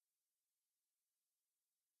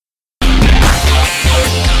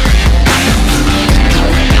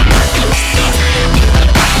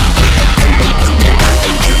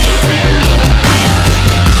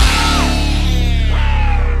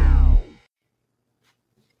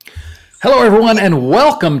Hello, everyone, and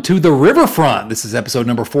welcome to the Riverfront. This is episode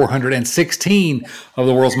number 416 of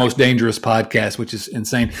the world's most dangerous podcast, which is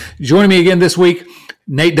insane. Joining me again this week,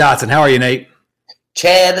 Nate Dotson. How are you, Nate?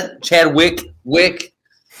 Chad Wick,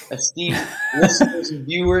 esteemed listeners and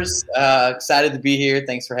viewers. Excited to be here.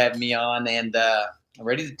 Thanks for having me on, and I'm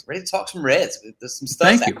ready to talk some Reds. There's some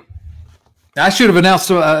stuff. Thank you. I should have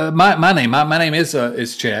announced my name. My name is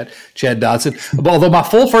Chad Dotson, although my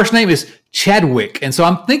full first name is Chadwick. And so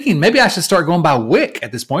I'm thinking maybe I should start going by Wick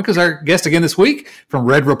at this point because our guest again this week from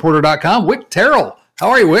RedReporter.com, Wick Terrell. How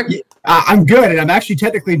are you, Wick? I'm good, and I'm actually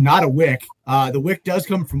technically not a Wick. The Wick does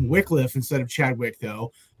come from Wycliffe instead of Chadwick,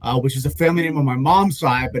 though, which is a family name on my mom's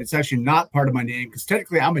side, but it's actually not part of my name because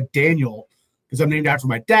technically I'm a Daniel because I'm named after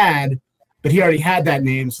my dad, but he already had that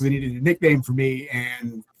name, so they needed a nickname for me,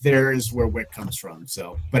 and there is where Wick comes from.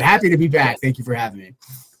 So, but happy to be back. Thank you for having me.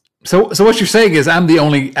 So what you're saying is I'm the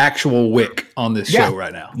only actual Wick on this show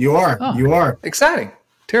right now. You are. Oh, you are. Exciting.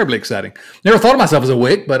 Terribly exciting. Never thought of myself as a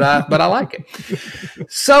Wick, but I like it.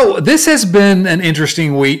 So this has been an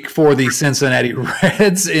interesting week for the Cincinnati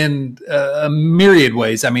Reds in a myriad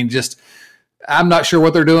ways. I mean, I'm not sure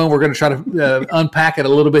what they're doing. We're going to try to unpack it a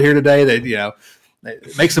little bit here today. That they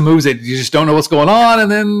make some moves that you just don't know what's going on,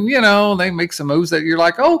 and then they make some moves that you're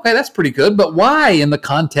like, oh, okay, that's pretty good, but why in the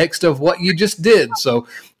context of what you just did? So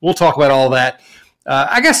we'll talk about all that.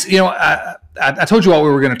 I guess I told you what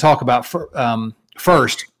we were going to talk about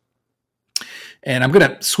first, and I'm going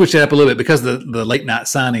to switch it up a little bit because of the late night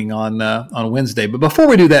signing on Wednesday. But before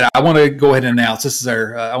we do that, I want to go ahead and announce this is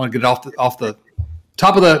our. I want to get it off the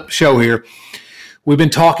top of the show here. We've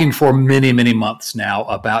been talking for many, many months now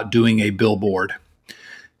about doing a billboard.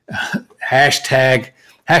 Hashtag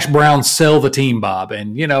Hash Brown sell the team, Bob.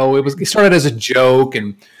 And, it started as a joke.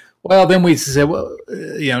 And, well, then we said,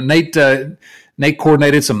 Nate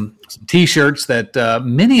coordinated some T-shirts that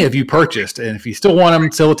many of you purchased. And if you still want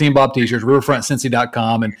them, sell the team, Bob T-shirts,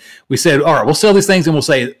 riverfrontcincy.com. And we said, all right, we'll sell these things and we'll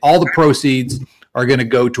say all the proceeds are going to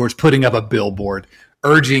go towards putting up a billboard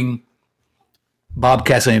urging Bob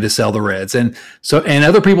Castellini to sell the Reds. And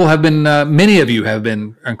other people have been, many of you have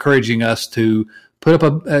been encouraging us to put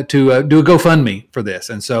up do a GoFundMe for this.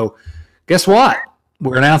 And so guess what?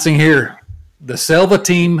 We're announcing here the Sell the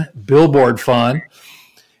Team Billboard Fund.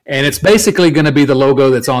 And it's basically going to be the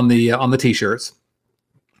logo that's on the T-shirts.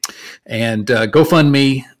 And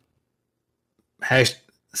GoFundMe,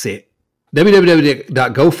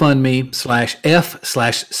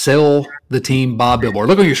 www.gofundme.f/sell the team Bob Billboard.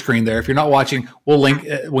 Look on your screen there. If you're not watching, we'll link.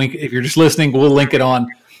 If you're just listening, we'll link it on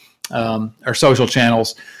our social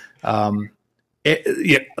channels. All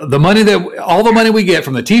the money we get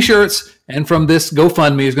from the T-shirts and from this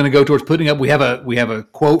GoFundMe is going to go towards putting up. We have a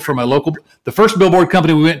quote from the first billboard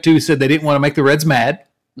company we went to said they didn't want to make the Reds mad.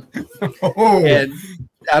 And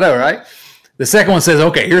I know, right? The second one says,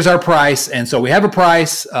 okay, here's our price. And so we have a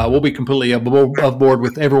price. We'll be completely above board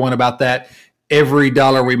with everyone about that. Every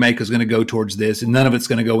dollar we make is going to go towards this, and none of it's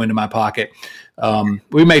going to go into my pocket.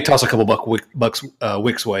 We may toss a couple bucks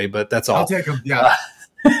Wick's way, but that's all. I'll take them, yeah.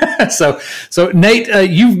 So Nate,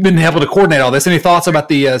 you've been able to coordinate all this. Any thoughts about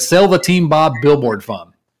the Sell the Team Bob Billboard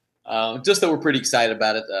Fund? Just that we're pretty excited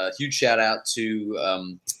about it. Huge shout out to a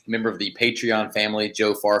member of the Patreon family,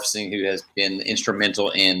 Joe Farfsing, who has been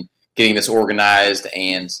instrumental in getting this organized,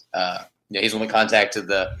 and he's only contacted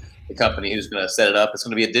the company who's going to set it up. It's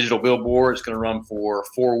going to be a digital billboard. It's going to run for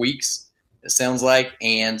 4 weeks, it sounds like,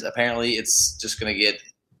 and apparently it's just going to get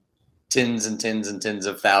tens and tens and tens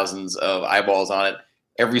of thousands of eyeballs on it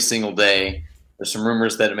every single day. There's some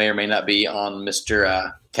rumors that it may or may not be on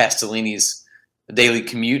Mr. Castellini's daily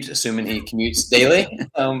commute, assuming he commutes daily.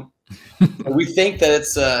 We think that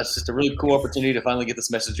it's just a really cool opportunity to finally get this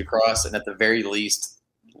message across, and at the very least,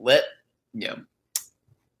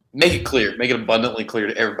 make it clear, make it abundantly clear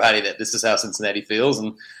to everybody that this is how Cincinnati feels,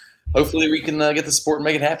 and hopefully we can get the support and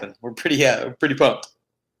make it happen. We're pretty pumped.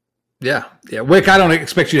 Yeah. Wick, I don't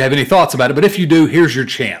expect you to have any thoughts about it, but if you do, here's your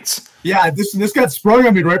chance. Yeah, this got sprung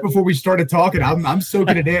on me right before we started talking. I'm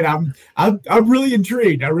soaking it in. I'm really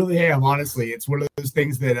intrigued. I really am. Honestly, it's one of those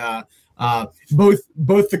things that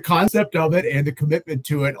both the concept of it and the commitment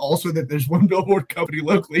to it, also that there's one billboard company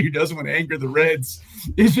locally who doesn't want to anger the Reds,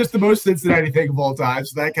 is just the most Cincinnati thing of all time.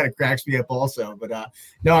 So that kind of cracks me up also. But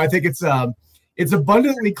no, I think it's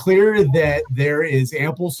abundantly clear that there is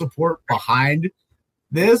ample support behind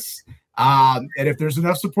this. And if there's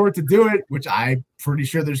enough support to do it, which I'm pretty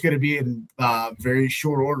sure there's going to be in very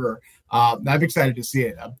short order, I'm excited to see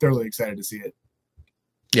it. I'm thoroughly excited to see it.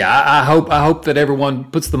 Yeah, I hope that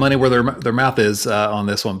everyone puts the money where their mouth is on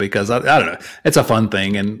this one, because I don't know, it's a fun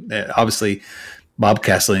thing, and obviously Bob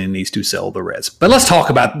Castellini needs to sell the Reds. But let's talk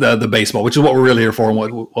about the baseball, which is what we're really here for and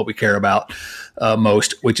what we care about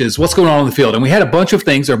most, which is what's going on the field. And we had a bunch of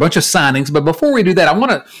things, or a bunch of signings. But before we do that, I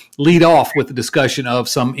want to lead off with the discussion of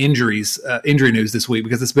some injury news this week,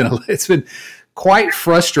 because it's been quite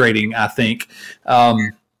frustrating, I think.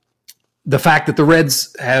 The fact that the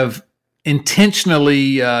Reds have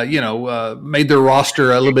intentionally, made their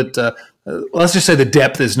roster a little bit. Let's just say the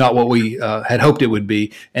depth is not what we had hoped it would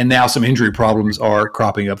be, and now some injury problems are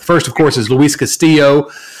cropping up. First, of course, is Luis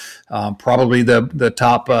Castillo, probably the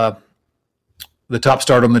top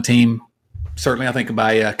starter on the team. Certainly, I think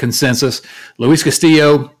by consensus, Luis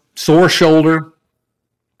Castillo, sore shoulder,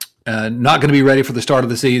 not going to be ready for the start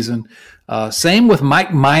of the season. Same with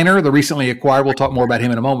Mike Minor, the recently acquired. We'll talk more about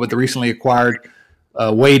him in a moment. But the recently acquired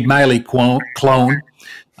Wade Miley clone,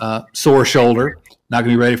 sore shoulder. Not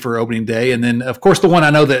going to be ready for opening day. And then, of course, the one I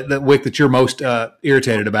know that Wick, that you're most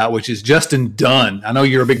irritated about, which is Justin Dunn. I know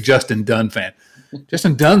you're a big Justin Dunn fan.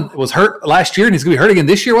 Justin Dunn was hurt last year, and he's going to be hurt again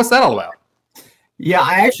this year. What's that all about? Yeah,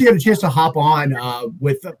 I actually had a chance to hop on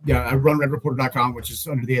with RunRedReporter.com, which is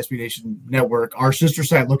under the SB Nation network, our sister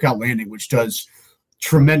site, Lookout Landing, which does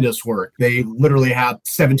tremendous work. They literally have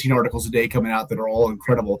 17 articles a day coming out that are all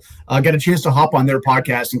incredible. Got a chance to hop on their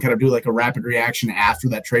podcast and kind of do like a rapid reaction after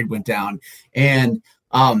that trade went down. And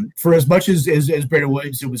for as much as Brandon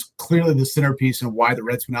Williams, it was clearly the centerpiece and why the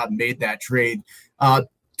Reds went out and made that trade.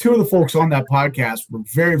 Two of the folks on that podcast were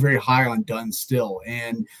very, very high on Dunn still.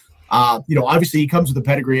 And, obviously he comes with a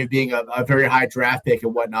pedigree of being a very high draft pick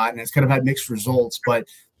and whatnot, and it's kind of had mixed results, but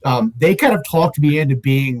they kind of talked me into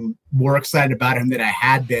being more excited about him than I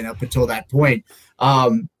had been up until that point.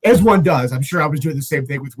 As one does. I'm sure I was doing the same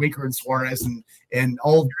thing with Winker and Suarez and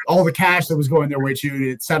all the cash that was going their way too.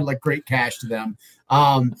 It sounded like great cash to them.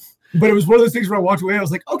 But it was one of those things where I walked away. I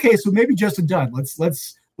was like, okay, so maybe Justin Dunn.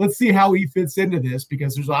 Let's see how he fits into this,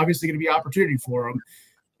 because there's obviously going to be opportunity for him.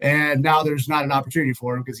 And now there's not an opportunity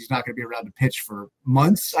for him because he's not going to be around to pitch for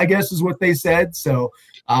months, I guess is what they said. So,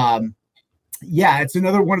 it's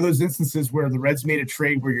another one of those instances where the Reds made a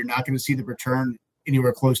trade where you're not going to see the return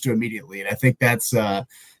anywhere close to immediately. And I think that's going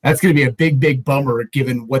to be a big, big bummer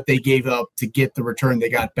given what they gave up to get the return they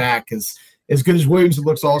got back. Because as good as Williams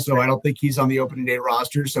looks also, I don't think he's on the opening day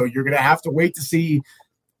roster. So you're going to have to wait to see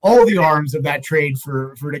all the arms of that trade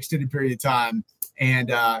for an extended period of time.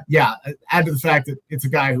 And, add to the fact that it's a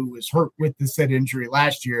guy who was hurt with the said injury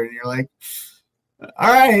last year. And you're like,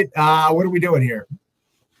 all right, what are we doing here?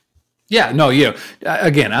 Yeah, no,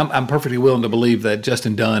 again, I'm perfectly willing to believe that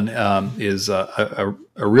Justin Dunn is a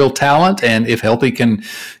real talent, and if healthy, can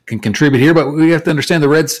contribute here. But we have to understand the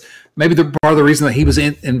Reds. Maybe part of the reason that he was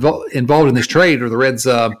involved in this trade, or the Reds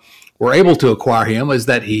were able to acquire him, is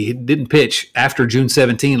that he didn't pitch after June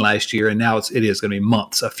 17 last year, and now it is going to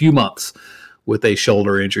be a few months with a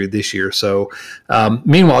shoulder injury this year. So,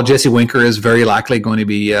 meanwhile, Jesse Winker is very likely going to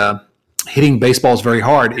be hitting baseballs very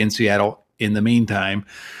hard in Seattle in the meantime.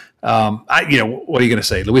 What are you going to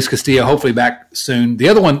say? Luis Castillo, hopefully back soon. The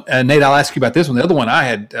other one, Nate, I'll ask you about this one. The other one I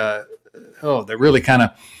had, that really kind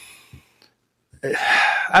of,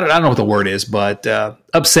 I don't know what the word is, but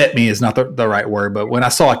upset me is not the right word. But when I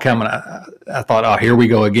saw it coming, I thought, oh, here we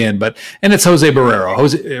go again. And it's Jose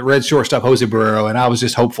Barrero, Red shortstop Jose Barrero, and I was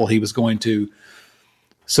just hopeful he was going to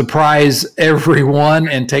surprise everyone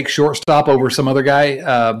and take shortstop over some other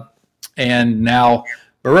guy. And now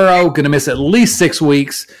Barrero going to miss at least 6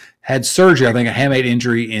 weeks. Had surgery, I think, a hamate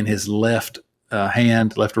injury in his left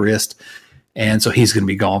wrist, and so he's going to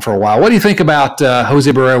be gone for a while. What do you think about Jose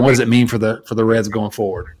Barrero? What does it mean for the Reds going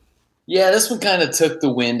forward? Yeah, this one kind of took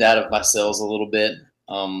the wind out of my sails a little bit.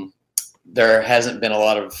 There hasn't been a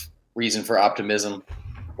lot of reason for optimism.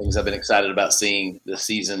 Things I've been excited about seeing this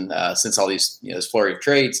season since all these, this flurry of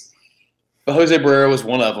trades. But Jose Barrero was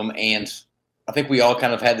one of them, and I think we all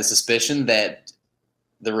kind of had the suspicion that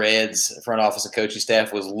the Reds front office and coaching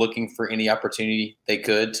staff was looking for any opportunity they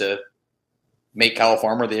could to make Kyle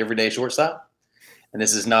Farmer the everyday shortstop. And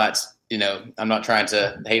this is not, I'm not trying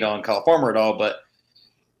to hate on Kyle Farmer at all, but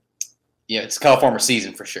it's Kyle Farmer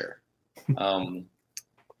season for sure.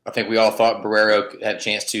 I think we all thought Barrero had a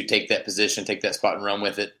chance to take that position, take that spot and run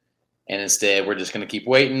with it. And instead we're just going to keep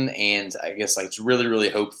waiting. And I guess I really, really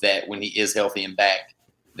hope that when he is healthy and back,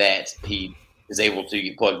 that he is able to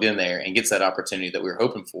get plugged in there and gets that opportunity that we were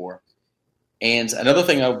hoping for. And another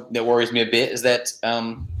thing that worries me a bit is that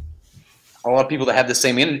a lot of people that have the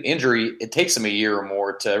same injury, it takes them a year or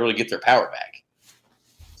more to really get their power back.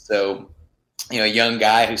 So, a young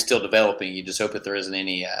guy who's still developing, you just hope that there isn't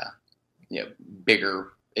any,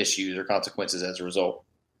 bigger issues or consequences as a result.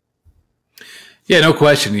 Yeah, no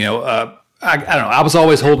question. I don't know. I was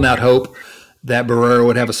always holding out hope that Barrero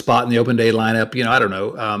would have a spot in the open day lineup. I don't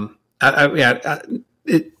know.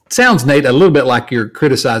 It sounds, Nate, a little bit like you're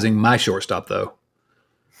criticizing my shortstop, though.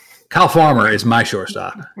 Kyle Farmer is my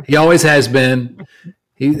shortstop. He always has been.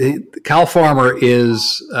 Kyle Farmer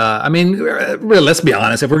is, really, let's be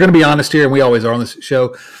honest. If we're going to be honest here, and we always are on this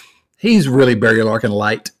show, he's really Barry Larkin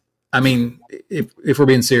light. I mean, if we're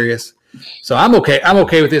being serious. So I'm okay. I'm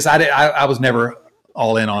okay with this. I was never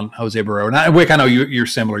all in on Jose Barrero. Now, Wick, I know you're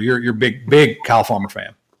similar. You're big Kyle Farmer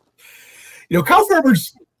fan. Kyle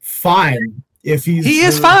Farmer's fine if he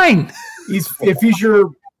is fine. If he's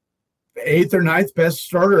your 8th or 9th best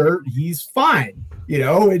starter, he's fine.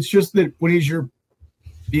 It's just that when he's going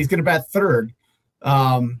to bat third. It's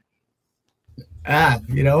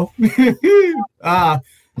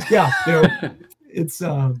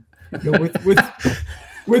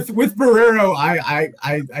with Barrero,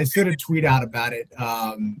 I sent a tweet out about it,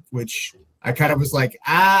 which I kind of was like,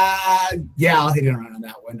 I'll hit it around on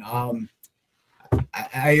that one.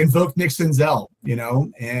 I invoked Nick Senzel,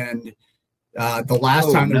 and the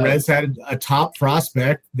last time the Reds had a top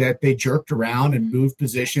prospect that they jerked around and moved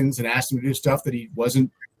positions and asked him to do stuff that he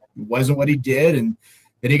wasn't what he did, and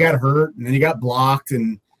then he got hurt, and then he got blocked,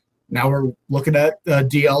 and now we're looking at the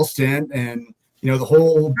DL stint, and the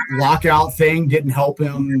whole lockout thing didn't help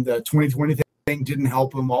him, the 2020 thing didn't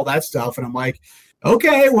help him, all that stuff, and I'm like,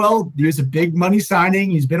 okay, well, he was a big money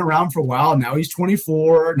signing. He's been around for a while. Now he's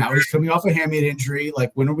 24. Now he's coming off a hamate injury.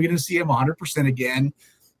 Like, when are we going to see him 100% again?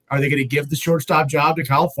 Are they going to give the shortstop job to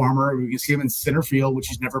Kyle Farmer? We can see him in center field, which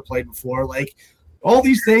he's never played before. Like, all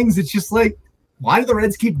these things, it's just like, why do the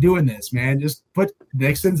Reds keep doing this, man? Just put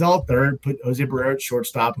Nick Senzel at third, put Jose Barrero at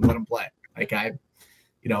shortstop, and let him play. Like, I'm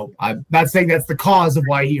not saying that's the cause of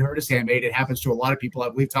why he hurt his hamate. It happens to a lot of people. I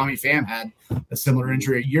believe Tommy Pham had a similar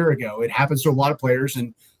injury a year ago. It happens to a lot of players,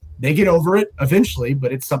 and they get over it eventually,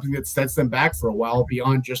 but it's something that sets them back for a while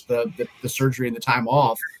beyond just the surgery and the time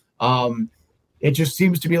off. It just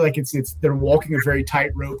seems to be like they're walking a very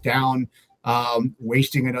tight rope down,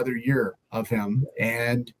 wasting another year of him.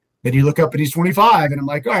 And then you look up and he's 25, and I'm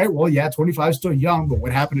like, all right, well, yeah, 25 is still young, but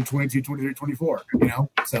what happened in 22, 23, 24,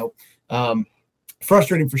 So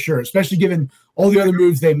frustrating for sure, especially given all the other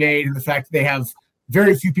moves they made and the fact that they have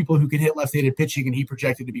very few people who can hit left-handed pitching, and he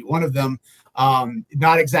projected to be one of them.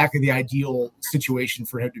 Not exactly the ideal situation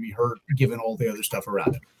for him to be hurt, given all the other stuff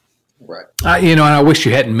around him. Right. And I wish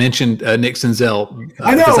you hadn't mentioned Nick Senzel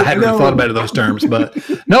because I hadn't really thought about it in those terms. But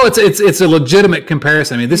no, it's a legitimate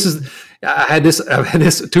comparison. I mean, I've had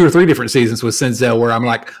this 2 or 3 different seasons with Senzel where I'm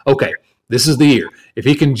like, okay, this is the year. If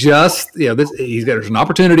he can just, there's an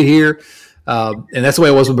opportunity here. And that's the way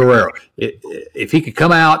it was with Barrero. If he could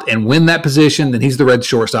come out and win that position, then he's the Red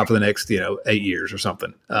shortstop for the next 8 years or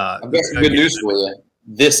something. I've got some good news for you.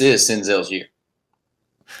 This is Senzel's year.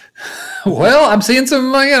 Well, I'm seeing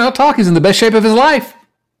some talk. He's in the best shape of his life.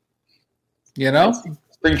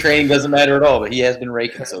 Spring training doesn't matter at all, but he has been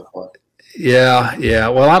raking so far. Yeah.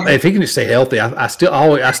 Well, if he can just stay healthy, I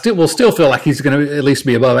will still feel like he's going to at least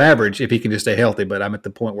be above average if he can just stay healthy. But I'm at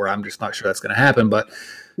the point where I'm just not sure that's going to happen. But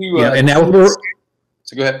and now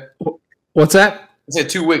so go ahead. What's that? It's at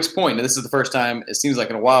 2 Wick's point. Now, this is the first time it seems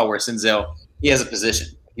like in a while where Senzel, he has a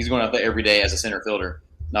position. He's going out there every day as a center fielder,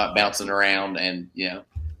 not bouncing around, and you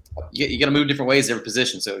got to move different ways every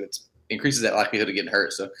position, so it increases that likelihood of getting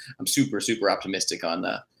hurt. So I'm super, super optimistic on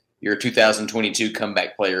your 2022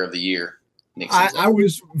 comeback player of the year. I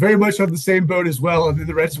was very much on the same boat as well. And then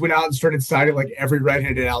the Reds went out and started signing like every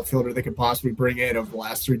right-handed outfielder they could possibly bring in over the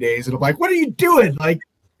last 3 days. And I'm like, what are you doing? Like,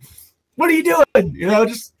 what are you doing?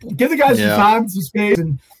 Just give the guys some time, some space.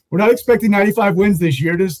 And we're not expecting 95 wins this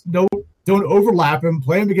year. Just don't overlap him.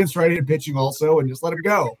 Play him against right-handed pitching also, and just let him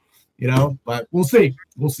go. But we'll see.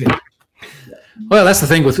 Well, that's the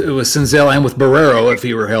thing with Senzel and with Barrero. If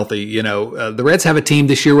he were healthy, the Reds have a team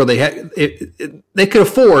this year where they could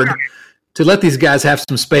afford to let these guys have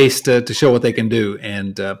some space to show what they can do.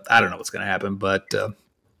 And I don't know what's going to happen, but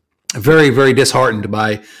very, very disheartened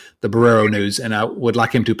by the Barrero news. And I would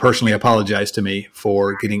like him to personally apologize to me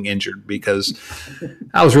for getting injured because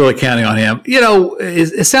I was really counting on him.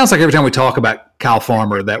 It sounds like every time we talk about Kyle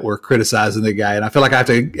Farmer that we're criticizing the guy. And I feel like I have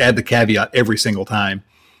to add the caveat every single time.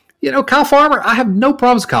 Kyle Farmer, I have no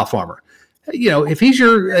problems with Kyle Farmer. If he's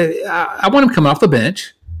I want him coming off the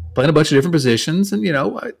bench, playing a bunch of different positions. And,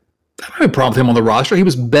 I don't have a problem with him on the roster. He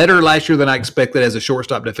was better last year than I expected as a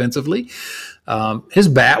shortstop defensively. His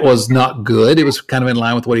bat was not good. It was kind of in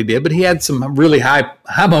line with what he did, but he had some really high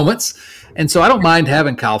moments. And so I don't mind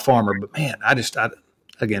having Kyle Farmer, but man,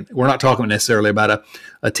 again, we're not talking necessarily about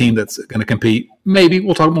a team that's going to compete. Maybe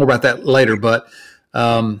we'll talk more about that later, but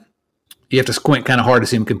you have to squint kind of hard to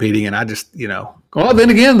see him competing. And I just, well, then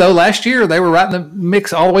again, though, last year they were right in the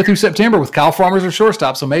mix all the way through September with Kyle Farmer as their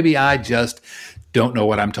shortstop. So maybe I just don't know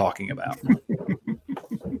what I'm talking about.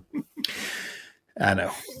 I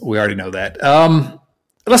know. We already know that.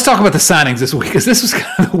 Let's talk about the signings this week, because this was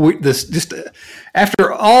kind of just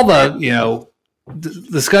after all the,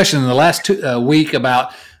 discussion in the last week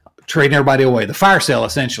about trading everybody away, the fire sale,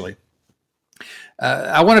 essentially.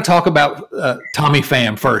 I want to talk about Tommy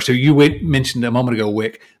Pham first, who you mentioned a moment ago,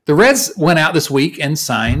 Wick. The Reds went out this week and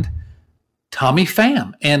signed Tommy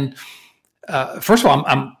Pham. And first of all,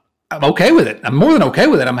 I'm okay with it. I'm more than okay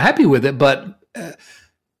with it. I'm happy with it. But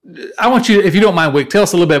I want you, if you don't mind, Wick, tell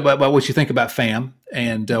us a little bit about what you think about Pham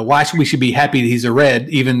and why we should be happy that he's a Red,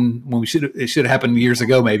 even when it should have happened years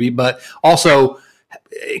ago, maybe. But also,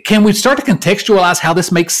 can we start to contextualize how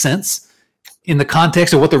this makes sense in the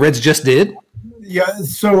context of what the Reds just did? Yeah,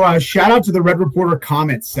 so shout out to the Red Reporter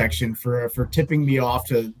comments section for tipping me off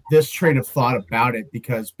to this train of thought about it,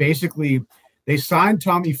 because basically they signed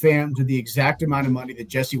Tommy Pham to the exact amount of money that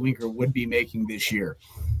Jesse Winker would be making this year.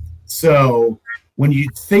 So when you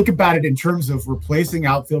think about it in terms of replacing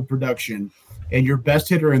outfield production and your best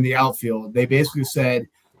hitter in the outfield, they basically said,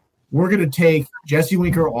 we're going to take Jesse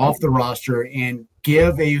Winker off the roster and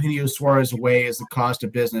give Eugenio Suarez away as the cost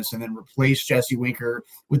of business, and then replace Jesse Winker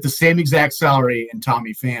with the same exact salary and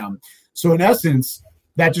Tommy Pham. So in essence,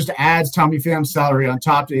 that just adds Tommy Pham's salary on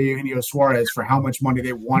top to Eugenio Suarez for how much money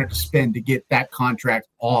they wanted to spend to get that contract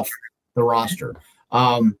off the roster.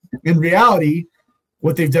 In reality,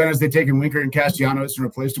 what they've done is they've taken Winker and Castellanos and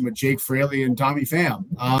replaced them with Jake Fraley and Tommy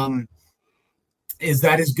Pham. Is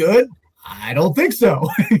that as good? I don't think so.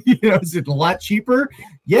 Is it a lot cheaper?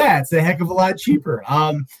 Yeah, it's a heck of a lot cheaper.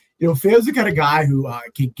 Pham's the kind of guy who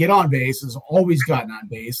can get on base, has always gotten on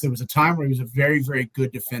base. There was a time where he was a very, very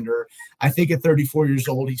good defender. I think at 34 years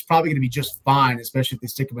old, he's probably going to be just fine, especially if they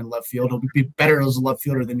stick him in left field. He'll be better as a left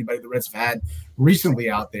fielder than anybody the Reds have had recently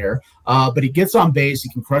out there. But he gets on base.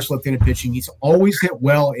 He can crush left-handed pitching. He's always hit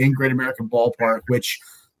well in Great American Ballpark, which,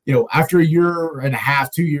 after a year and a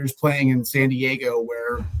half, 2 years playing in San Diego,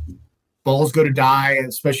 where balls go to die,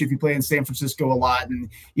 especially if you play in San Francisco a lot, and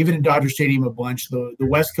even in Dodger Stadium a bunch. The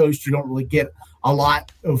West Coast, you don't really get a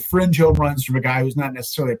lot of fringe home runs from a guy who's not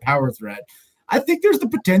necessarily a power threat. I think there's the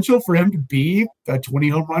potential for him to be a 20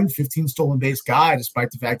 home run, 15 stolen base guy,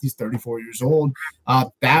 despite the fact he's 34 years old.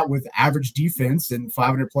 That with average defense and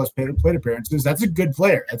 500 plus plate appearances, that's a good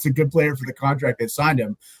player. That's a good player for the contract they signed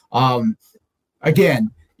him.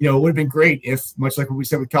 Again, it would have been great if, much like what we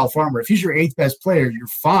said with Kyle Farmer, if he's your 8th best player, you're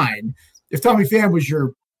fine. If Tommy Pham was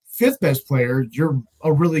your 5th best player, you're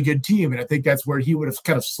a really good team. And I think that's where he would have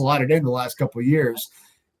kind of slotted in the last couple of years.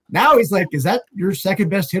 Now he's like, is that your 2nd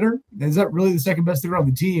best hitter? Is that really the 2nd best hitter on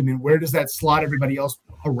the team? And where does that slot everybody else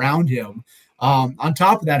around him? On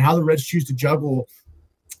top of that, how the Reds choose to juggle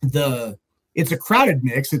it's a crowded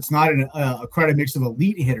mix. It's not a crowded mix of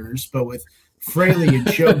elite hitters, but with Fraley and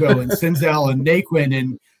Shogo and Senzel and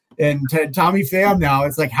Naquin and Tommy Pham now,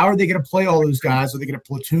 it's like, how are they going to play all those guys? Are they going to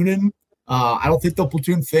platoon him? I don't think they'll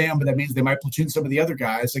platoon Pham, but that means they might platoon some of the other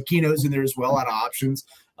guys. Aquino's in there as well, out of options.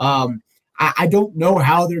 I don't know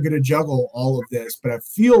how they're going to juggle all of this, but I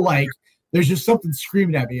feel like there's just something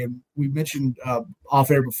screaming at me. And we mentioned off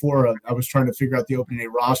air before, I was trying to figure out the opening day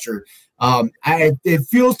roster. It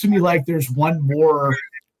feels to me like there's one more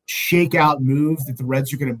shakeout move that the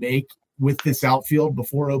Reds are going to make with this outfield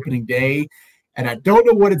before opening day. And I don't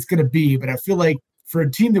know what it's going to be, but I feel like for a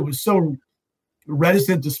team that was so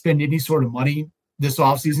reticent to spend any sort of money this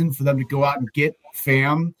offseason, for them to go out and get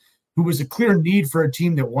Pham, who was a clear need for a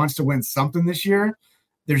team that wants to win something this year,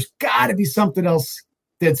 there's got to be something else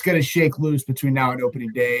that's going to shake loose between now and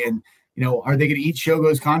opening day. And, are they going to eat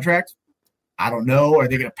Shogo's contract? I don't know. Are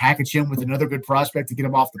they going to package him with another good prospect to get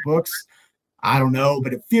him off the books? I don't know,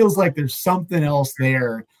 but it feels like there's something else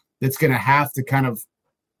there that's going to have to kind of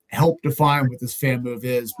help define what this Pham move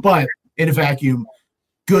is. But in a vacuum,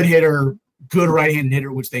 good hitter, good right-handed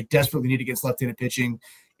hitter, which they desperately need against left-handed pitching,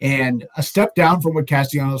 and a step down from what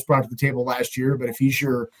Castellanos brought to the table last year. But if he's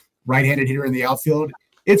your right-handed hitter in the outfield,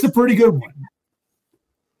 it's a pretty good one.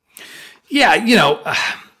 Yeah,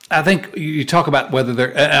 I think you talk about whether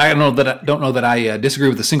they're. I don't know that I disagree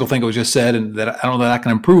with a single thing that was just said, and that I don't know that I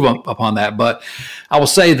can improve upon that. But I will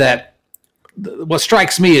say that what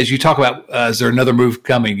strikes me is you talk about is there another move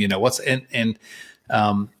coming?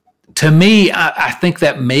 To me, I think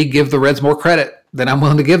that may give the Reds more credit than I'm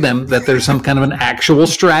willing to give them, that there's some kind of an actual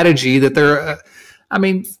strategy that they're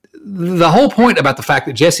the whole point about the fact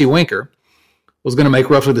that Jesse Winker was going to make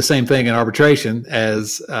roughly the same thing in arbitration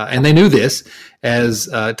as, and they knew this, as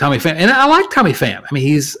Tommy Pham. And I like Tommy Pham. I mean,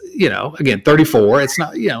 he's, again, 34. It's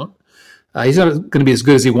not, he's not going to be as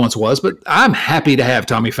good as he once was, but I'm happy to have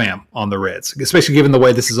Tommy Pham on the Reds, especially given the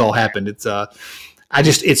way this has all happened. It's,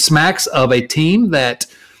 it smacks of a team that,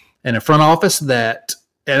 and a front office that,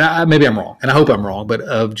 and maybe I'm wrong, and I hope I'm wrong, but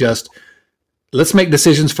of just, let's make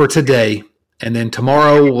decisions for today. And then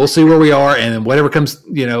tomorrow we'll see where we are, and whatever comes,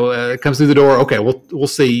 comes through the door. Okay, we'll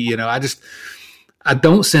see. I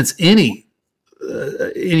don't sense any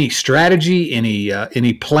strategy,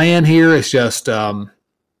 any plan here. It's just I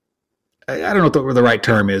don't know what the right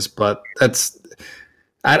term is, but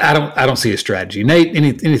I don't see a strategy. Nate,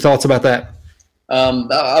 any thoughts about that?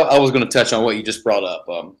 I was going to touch on what you just brought up.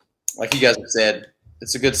 Like you guys have said,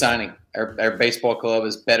 it's a good signing. Our baseball club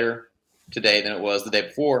is better today than it was the day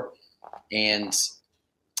before. And,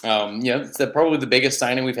 it's probably the biggest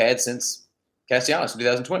signing we've had since Castellanos in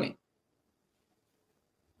 2020.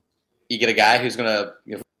 You get a guy who's going to,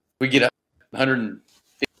 if we get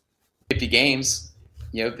 150 games,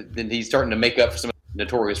 then he's starting to make up for some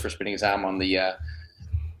notorious for spending his time on the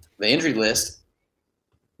injury list.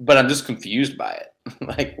 But I'm just confused by it.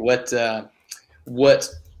 Like, where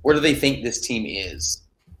do they think this team is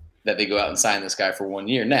that they go out and sign this guy for 1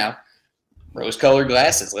 year? Now, rose-colored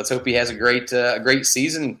glasses. Let's hope he has a great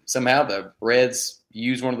season. Somehow the Reds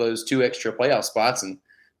use one of those 2 extra playoff spots and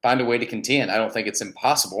find a way to contend. I don't think it's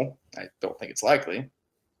impossible. I don't think it's likely.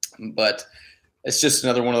 But it's just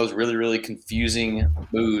another one of those really, really confusing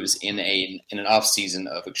moves in an off-season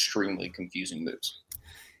of extremely confusing moves.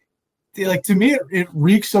 Like, to me, it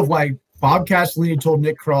reeks of like Bob Castellini told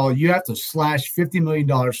Nick Krall, you have to slash $50 million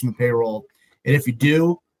from the payroll. And if you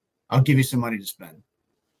do, I'll give you some money to spend.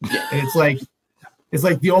 Yeah. And it's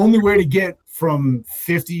like the only way to get from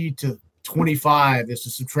 50 to 25 is to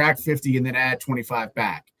subtract 50 and then add 25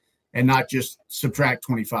 back, and not just subtract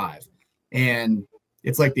 25. And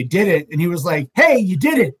it's like they did it, and he was like, hey, you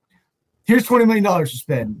did it. Here's $20 million to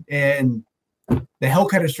spend. And the hell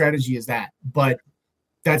kind of strategy is that? But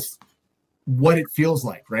that's what it feels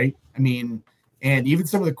like, right? I mean, and even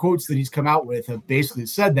some of the quotes that he's come out with have basically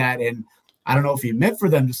said that. And I don't know if he meant for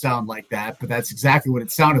them to sound like that, but that's exactly what it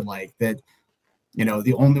sounded like, that,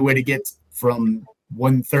 the only way to get from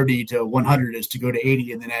 130 to 100 is to go to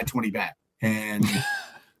 80 and then add 20 back. And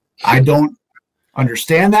I don't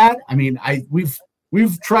understand that. I mean,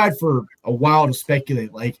 we've tried for a while to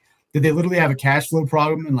speculate, like, did they literally have a cash flow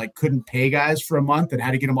problem and like couldn't pay guys for a month and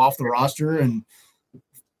had to get them off the roster? And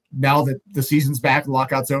now that the season's back, the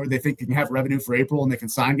lockout's over, they think they can have revenue for April and they can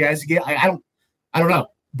sign guys again. I don't know,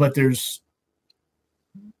 but there's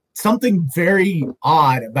something very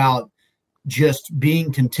odd about just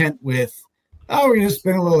being content with, oh, we're going to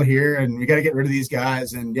spend a little here and we got to get rid of these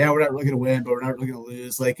guys. And yeah, we're not really going to win, but we're not really going to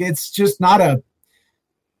lose. Like, it's just not a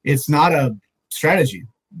strategy.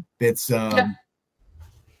 It's,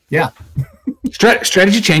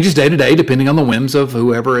 Strategy changes day to day depending on the whims of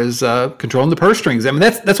whoever is controlling the purse strings. I mean,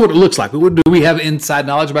 that's what it looks like. Do we have inside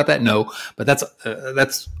knowledge about that? No, but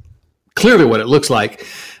that's clearly what it looks like,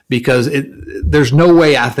 because there's no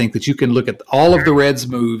way, I think, that you can look at all of the Reds'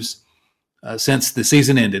 moves since the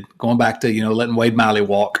season ended, going back to letting Wade Miley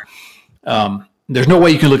walk. There's no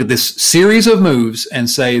way you can look at this series of moves and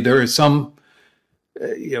say there is some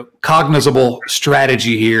cognizable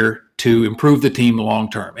strategy here to improve the team long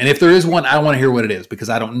term. And if there is one, I want to hear what it is, because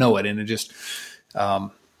I don't know it, and it just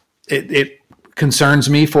it concerns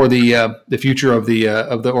me for the future of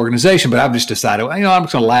the organization. But I've just decided, I'm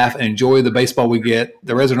just going to laugh and enjoy the baseball we get.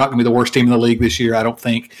 The Reds are not going to be the worst team in the league this year, I don't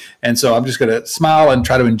think, and so I'm just going to smile and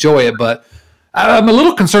try to enjoy it. But I'm a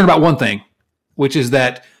little concerned about one thing, which is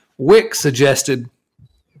that Wick suggested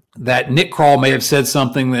that Nick Krall may have said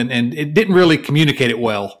something, and it didn't really communicate it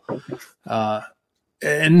well.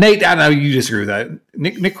 And Nate, I know you disagree with that.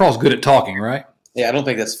 Nick Krall's good at talking, right? Yeah, I don't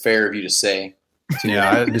think that's fair of you to say.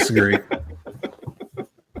 Yeah, I disagree.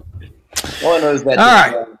 All I know is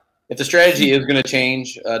that if the strategy is going to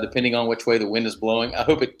change, depending on which way the wind is blowing, I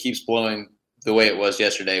hope it keeps blowing the way it was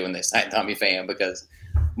yesterday when they signed Tommy Pham, because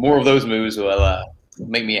more of those moves will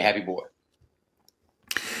make me a happy boy.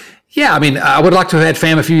 Yeah, I mean, I would like to have had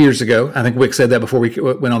Pham a few years ago. I think Wick said that before we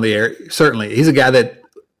went on the air. Certainly, he's a guy that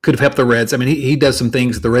could have helped the Reds. I mean, he does some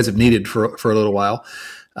things that the Reds have needed for a little while.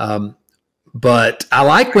 But I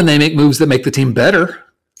like when they make moves that make the team better.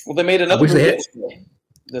 Well, they made another move yesterday.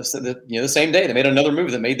 The same day. They made another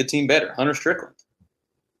move that made the team better. Hunter Strickland.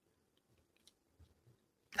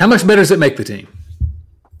 How much better does it make the team?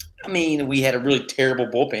 I mean, we had a really terrible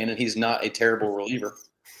bullpen, and he's not a terrible reliever.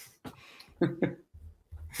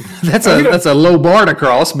 That's a low bar to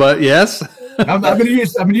cross, but yes. I'm going to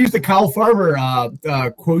use the Kyle Farmer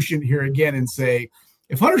quotient here again and say,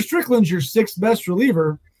 if Hunter Strickland's your sixth best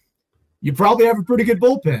reliever, you probably have a pretty good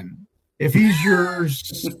bullpen. If he's your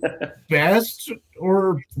best,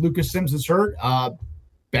 or Lucas Sims is hurt,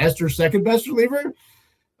 best or second best reliever,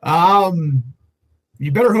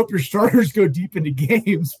 you better hope your starters go deep into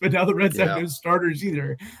games. But now the Reds have no starters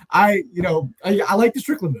either. I like the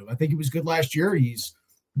Strickland move. I think he was good last year. He's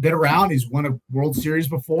been around. He's won a World Series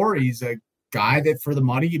before. He's a guy that for the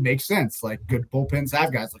money, it makes sense. Like, good bullpens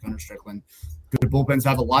have guys like Hunter Strickland. Good bullpens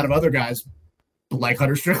have a lot of other guys like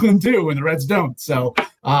Hunter Strickland too, and the Reds don't. So,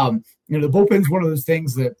 the bullpen's one of those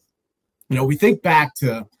things that, we think back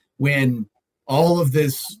to when all of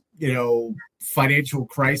this, financial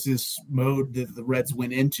crisis mode that the Reds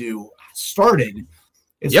went into started.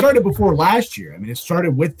 It started before last year. I mean, it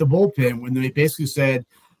started with the bullpen when they basically said,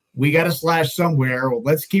 we got to slash somewhere. Well,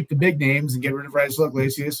 let's keep the big names and get rid of Raisel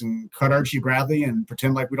Iglesias and cut Archie Bradley and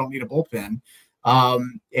pretend like we don't need a bullpen.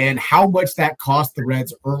 And how much that cost the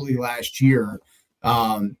Reds early last year.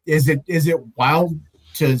 Is it wild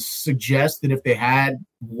to suggest that if they had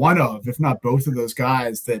one of, if not both of those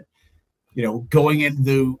guys, that, going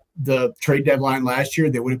into the trade deadline last year,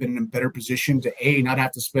 they would have been in a better position to not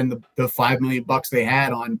have to spend the $5 million they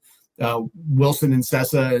had on Wilson and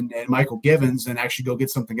Sessa and Michael Givens and actually go get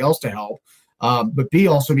something else to help. But B,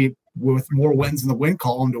 also be with more wins in the win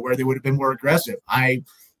column to where they would have been more aggressive.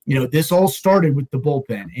 This all started with the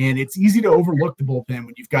bullpen, and it's easy to overlook the bullpen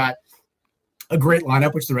when you've got a great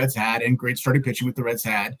lineup, which the Reds had, and great starting pitching, which the Reds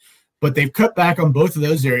had. But they've cut back on both of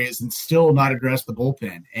those areas and still not addressed the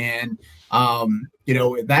bullpen. And,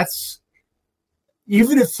 that's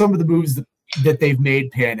even if some of the moves that they've made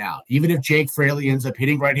pan out, even if Jake Fraley ends up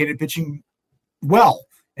hitting right-handed pitching well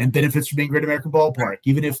and benefits from being Great American Ballpark,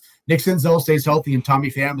 even if Nick Senzel stays healthy and Tommy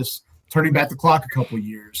Pham is turning back the clock a couple of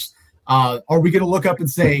years, are we going to look up and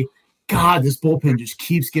say, God, this bullpen just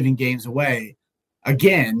keeps giving games away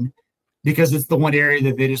again, because it's the one area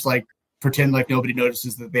that they just pretend like nobody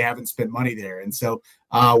notices that they haven't spent money there. And so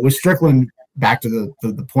with Strickland, back to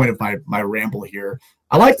the point of my ramble here,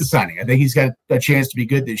 I like the signing. I think he's got a chance to be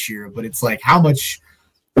good this year, but it's like, how much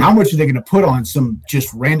are they going to put on some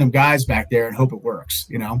just random guys back there and hope it works,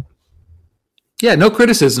 Yeah, no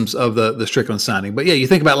criticisms of the Strickland signing. But, you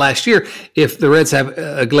think about last year, if the Reds have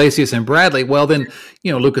Iglesias and Bradley, well, then,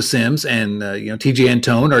 Lucas Sims and, TJ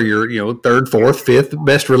Antone are your, third, fourth, fifth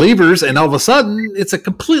best relievers. And all of a sudden, it's a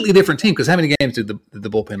completely different team because how many games did the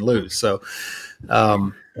bullpen lose? So,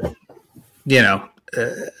 how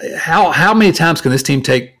many times can this team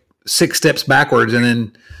take 6 steps backwards and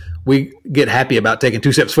then we get happy about taking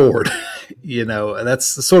 2 steps forward?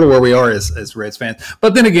 That's sort of where we are as Reds fans.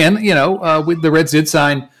 But then again, the Reds did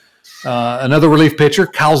sign another relief pitcher,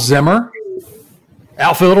 Kyle Zimmer,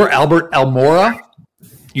 outfielder Albert Almora,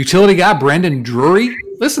 utility guy Brandon Drury.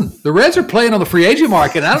 Listen, the Reds are playing on the free agent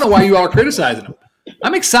market, and I don't know why you all are criticizing them.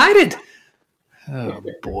 I'm excited. Oh,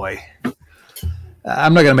 boy.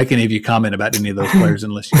 I'm not going to make any of you comment about any of those players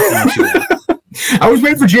unless you want. I was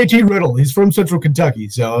waiting for JT Riddle. He's from Central Kentucky,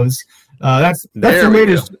 so I was that's the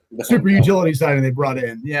latest super utility signing they brought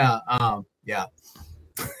in. Yeah.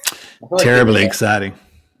 Terribly exciting.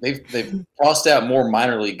 They've tossed out more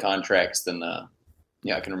minor league contracts than I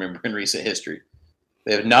can remember in recent history.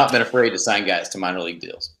 They have not been afraid to sign guys to minor league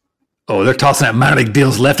deals. Oh, they're tossing out minor league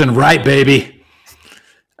deals left and right, baby.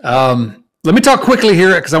 Let me talk quickly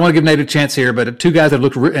here because I want to give Nate a chance here. But 2 guys that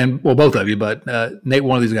looked, both of you, but Nate,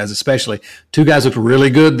 one of these guys especially, 2 guys looked really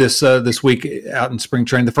good this week out in spring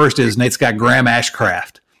training. The first is Nate's got Graham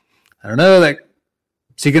Ashcraft. I don't know that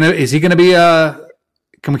is he gonna be?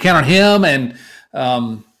 Can we count on him? And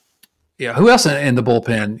who else in the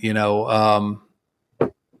bullpen?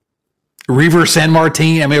 Reaver San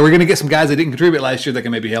Martin. I mean, we're going to get some guys that didn't contribute last year that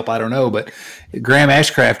can maybe help. I don't know, but Graham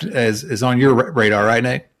Ashcraft is on your radar, right,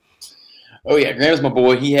 Nate? Oh yeah, Graham's my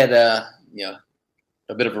boy. He had a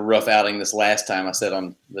bit of a rough outing this last time. I said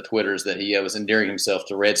on the Twitters that he was endearing himself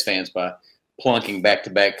to Reds fans by plunking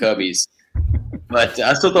back-to-back Cubbies. But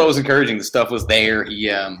I still thought it was encouraging. The stuff was there. He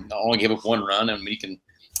only gave up 1 run, and we can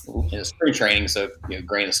spring training, so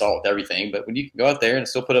grain of salt with everything. But when you can go out there and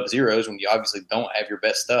still put up zeros when you obviously don't have your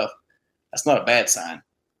best stuff, that's not a bad sign.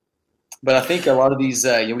 But I think a lot of these,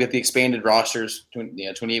 you'll get the expanded rosters,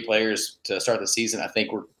 28 players to start the season. I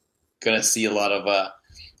think we're going to see a lot of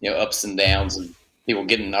ups and downs and people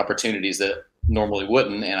getting opportunities that normally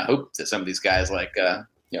wouldn't. And I hope that some of these guys like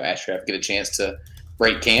Ashcraft get a chance to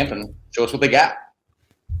break camp and show us what they got.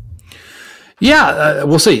 Yeah,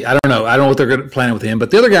 we'll see. I don't know what they're planning with him.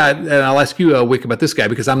 But the other guy, and I'll ask you, Wick, about this guy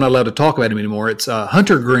because I'm not allowed to talk about him anymore. It's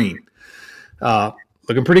Hunter Green. Looked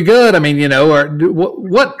looking pretty good. I mean,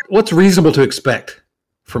 what's reasonable to expect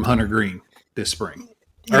from Hunter Greene this spring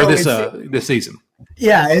or this season?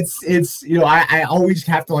 Yeah, it's I always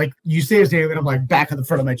have to, like, you say his name and I'm like back on the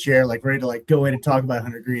front of my chair, like ready to like go in and talk about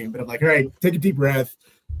Hunter Greene. But I'm like, all right, take a deep breath.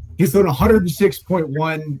 He's thrown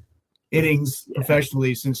 106.1 innings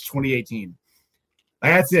professionally since 2018.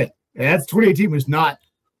 Like, that's it. And that's 2018 was not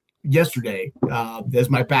yesterday, as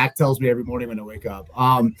my back tells me every morning when I wake up.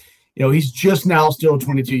 He's just now still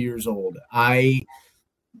 22 years old. I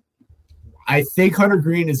think Hunter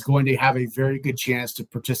Greene is going to have a very good chance to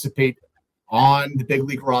participate on the big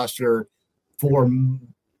league roster for,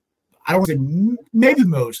 I don't want to say maybe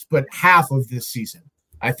most, but half of this season,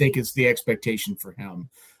 I think is the expectation for him.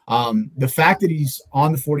 The fact that he's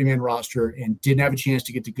on the 40-man roster and didn't have a chance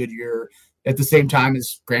to get to Goodyear at the same time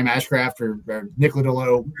as Graham Ashcraft or Nick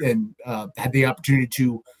Lodolo, and had the opportunity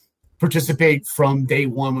to participate from day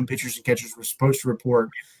one when pitchers and catchers were supposed to report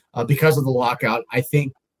because of the lockout. I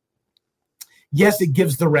think, yes, it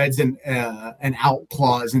gives the Reds an out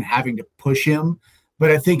clause in having to push him, but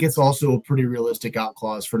I think it's also a pretty realistic out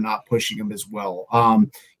clause for not pushing him as well. Of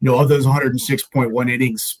those 106.1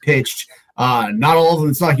 innings pitched, not all of them.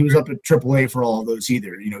 It's not like he was up at AAA for all of those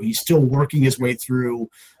either. He's still working his way through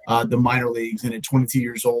the minor leagues, and at 22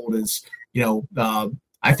 years old is,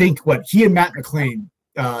 I think he and Matt McLain,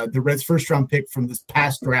 the Reds' first-round pick from this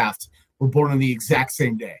past draft, were born on the exact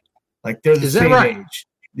same day. Like, they're the same age.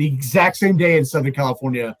 The exact same day in Southern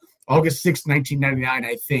California, August 6th, 1999,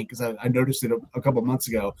 I think, because I noticed it a couple months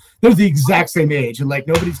ago. They're the exact same age, and like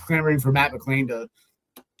nobody's clamoring for Matt McLain to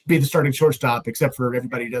be the starting shortstop, except for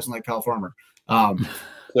everybody who doesn't like Kyle Farmer.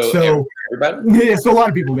 So everybody? Yeah, so a lot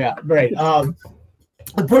of people, yeah, right.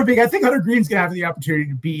 The point being, I think Hunter Greene's going to have the opportunity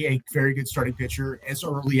to be a very good starting pitcher as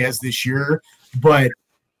early as this year, but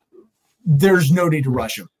there's no need to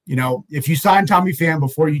rush him. If you signed Tommy Pham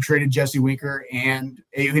before you traded Jesse Winker and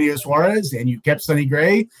Eugenio Suarez, and you kept Sonny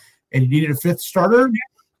Gray, and you needed a fifth starter,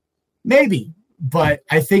 maybe. But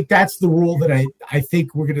I think that's the rule that I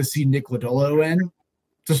think we're going to see Nick Lodolo in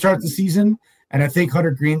to start the season. And I think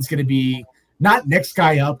Hunter Greene's going to be not next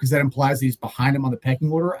guy up, because that implies that he's behind him on the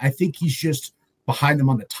pecking order. I think he's just behind them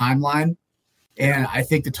on the timeline. And I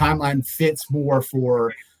think the timeline fits more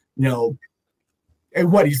for, and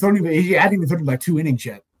what he hadn't even thrown like 2 innings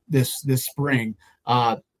yet this spring.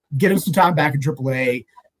 Get him some time back in AAA,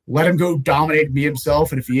 let him go dominate and be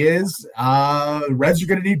himself. And if he is, the Reds are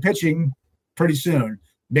going to need pitching pretty soon.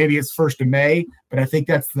 Maybe it's 1st of May, but I think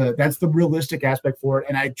that's the realistic aspect for it.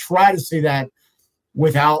 And I try to say that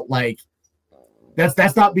without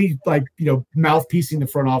that's not me mouthpiecing the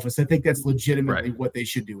front office. I think that's legitimately what they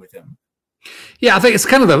should do with him. Yeah, I think it's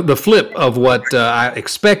kind of the flip of what I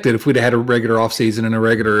expected if we'd had a regular offseason and a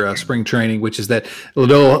regular spring training, which is that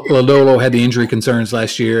Lodolo had the injury concerns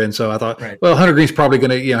last year, and so I thought, well, Hunter Greene's probably going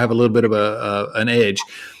to have a little bit of an edge.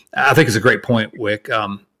 I think it's a great point, Wick,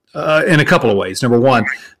 in a couple of ways. Number one,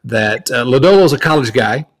 that Lodolo's a college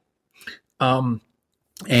guy, and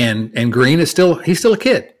Greene he's still a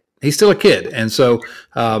kid. He's still a kid, and so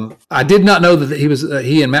I did not know that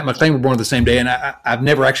he and Matt McLain were born the same day, and I've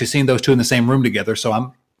never actually seen those two in the same room together.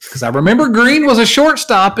 So because I remember Greene was a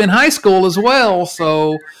shortstop in high school as well.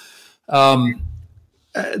 So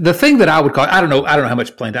the thing that I would call, I don't know how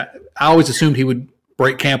much playing time. I always assumed he would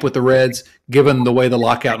break camp with the Reds, given the way the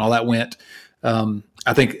lockout and all that went.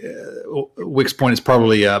 I think Wick's point is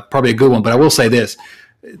probably a good one, but I will say this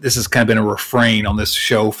has kind of been a refrain on this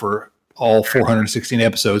show for all 416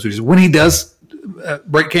 episodes, which is when he does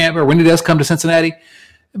break camp or when he does come to Cincinnati,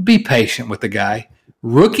 be patient with the guy.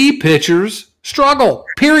 Rookie pitchers struggle,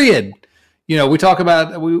 period. We talk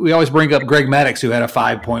about, we always bring up Greg Maddux, who had a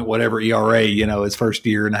 5-point whatever ERA, his first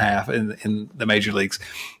year and a half in the major leagues.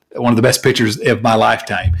 One of the best pitchers of my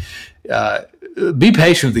lifetime. Be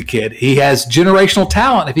patient with the kid. He has generational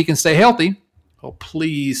talent if he can stay healthy. Oh,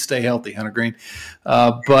 please stay healthy, Hunter Greene.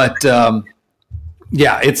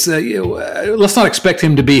 Yeah, it's let's not expect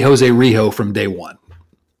him to be Jose Rijo from day one.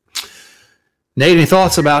 Nate, any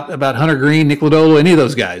thoughts about Hunter Greene, Nick Lodolo, any of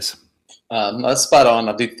those guys? That's spot on.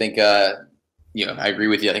 I do think, I agree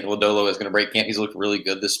with you. I think Lodolo is going to break camp. He's looked really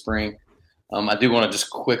good this spring. I do want to just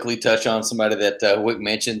quickly touch on somebody that Wick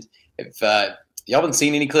mentioned. If y'all haven't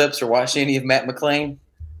seen any clips or watched any of Matt McLain,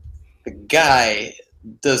 the guy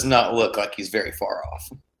does not look like he's very far off.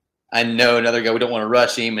 I know another guy, we don't want to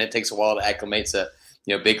rush him, and it takes a while to acclimate to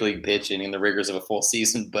big league pitching and the rigors of a full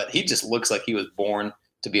season, but he just looks like he was born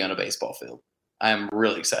to be on a baseball field. I'm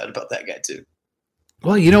really excited about that guy too.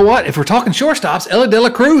 Well, you know what? If we're talking shortstops, Elly De La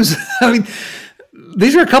Cruz. I mean,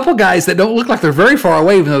 these are a couple guys that don't look like they're very far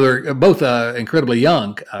away, even though they're both incredibly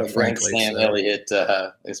young, frankly. Slam Elliott,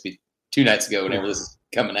 this be 2 nights ago whenever this is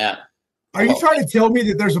coming out. Are you trying to tell me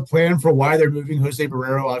that there's a plan for why they're moving Jose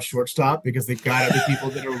Barrero off shortstop because they've got other people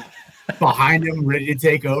that are behind him ready to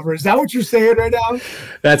take over? Is that what you're saying right now?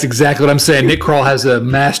 That's exactly what I'm saying. Nick Krall has a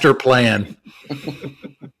master plan.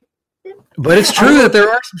 But it's true that there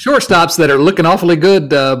are some shortstops that are looking awfully good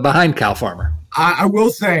behind Kyle Farmer. I will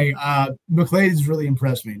say McClain's really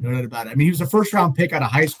impressed me, no doubt about it. I mean, he was a first-round pick out of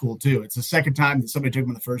high school, too. It's the second time that somebody took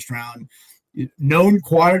him in the first round. Known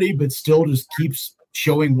quantity, but still just keeps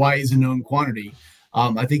showing why he's a known quantity.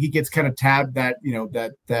 I think he gets kind of tabbed that,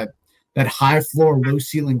 that high floor, low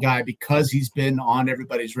ceiling guy because he's been on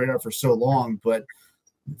everybody's radar for so long, but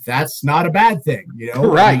that's not a bad thing,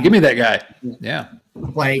 Right. I mean, give me that guy. Yeah.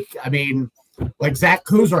 Like Zach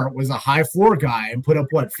Cozart was a high floor guy and put up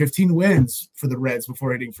 15 wins for the Reds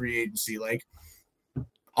before hitting free agency. Like,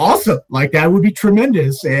 awesome. Like, that would be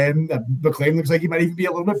tremendous. And McClain looks like he might even be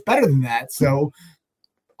a little bit better than that. So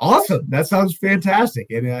awesome. That sounds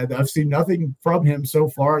fantastic. And I've seen nothing from him so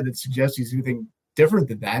far that suggests he's anything different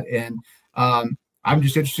than that. And I'm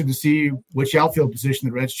just interested to see which outfield position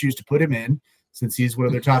the Reds choose to put him in, since he's one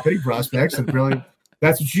of their top hitting prospects. And really,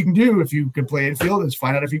 that's what you can do if you can play infield, is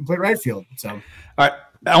find out if you can play right field. So, all right,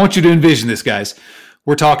 I want you to envision this, guys.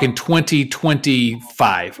 We're talking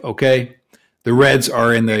 2025, okay? The Reds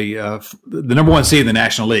are in the number 1 seed in the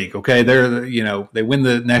National League, okay? They win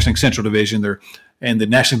the National League Central Division. They're in the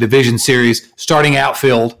National League Division Series, starting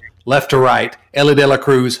outfield, left to right, Elly De La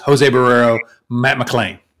Cruz, Jose Barrero, Matt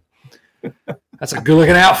McClain. That's a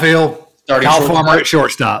good-looking outfield. Kyle Farmer at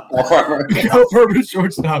shortstop. Kyle Farmer at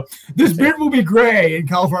shortstop. This beard will be gray, and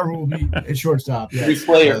Kyle Farmer will be at shortstop. Yes.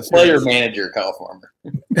 Player manager, Kyle Farmer.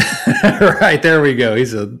 Right, there we go.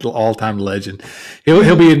 He's an all-time legend.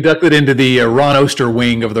 He'll be inducted into the Ron Oster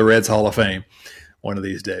wing of the Reds Hall of Fame one of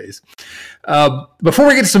these days. Before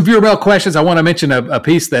we get to some viewer mail questions, I want to mention a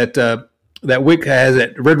piece that Wick has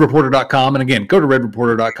at redreporter.com. And again, go to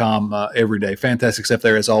redreporter.com every day. Fantastic stuff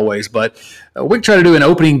there as always. But Wick tried to do an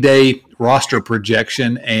opening day roster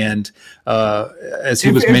projection. And as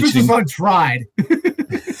he was mentioning. This is untried.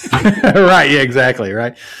 Right. Yeah, exactly.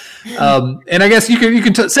 Right. And I guess you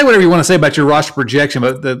can say whatever you want to say about your roster projection.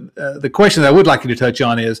 But the question that I would like you to touch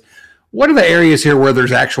on is, what are the areas here where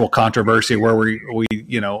there's actual controversy, where we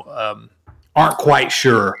aren't quite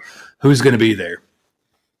sure who's going to be there?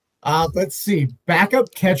 Let's see.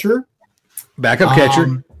 Backup catcher.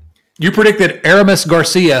 You predicted Aramis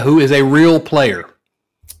Garcia, who is a real player.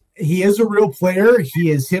 He is a real player. He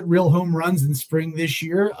has hit real home runs in spring this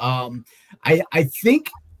year. I think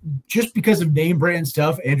just because of name brand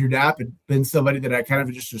stuff, Andrew Knapp had been somebody that I kind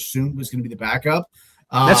of just assumed was going to be the backup.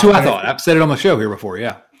 That's who I thought. I've said it on the show here before,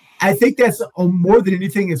 yeah. I think that's more than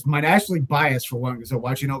anything is my nationally biased for one, because I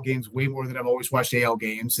watch NL games way more than I've always watched AL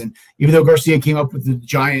games. And even though Garcia came up with the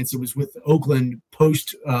Giants, it was with Oakland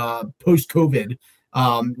post COVID,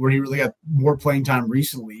 where he really got more playing time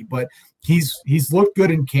recently. But he's looked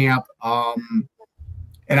good in camp. And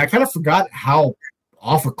I kind of forgot how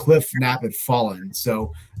off a cliff Knapp had fallen.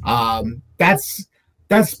 So that's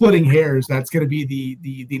splitting hairs. That's going to be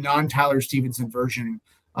the non-Tyler Stevenson version.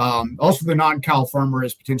 Also, the non-Kyle Farmer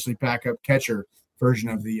as potentially backup catcher version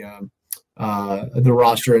of the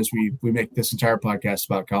roster as we make this entire podcast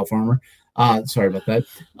about Kyle Farmer. Sorry about that.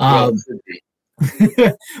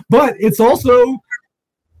 But it's also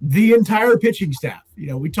the entire pitching staff.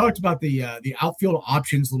 We talked about the outfield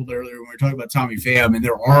options a little bit earlier when we were talking about Tommy Pham, and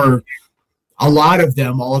there are a lot of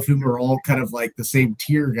them, all of whom are all kind of like the same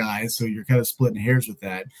tier guys. So you're kind of splitting hairs with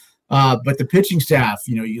that. But the pitching staff,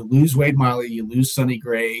 you lose Wade Miley, you lose Sonny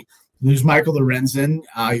Gray, you lose Michael Lorenzen,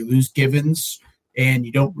 you lose Givens, and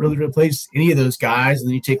you don't really replace any of those guys. And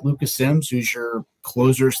then you take Lucas Sims, who's your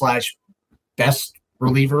closer / best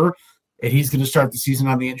reliever, and he's going to start the season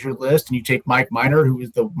on the injured list. And you take Mike Minor, who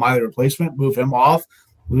is the Miley replacement, move him off.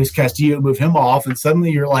 Luis Castillo, move him off. And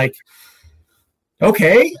suddenly you're like,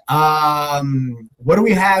 okay, what do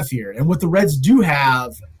we have here? And what the Reds do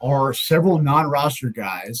have are several non-roster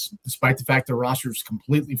guys, despite the fact their roster is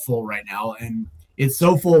completely full right now. And it's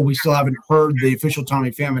so full, we still haven't heard the official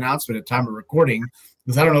Tommy Pham announcement at time of recording,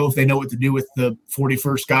 because I don't know if they know what to do with the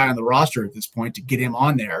 41st guy on the roster at this point to get him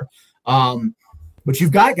on there. But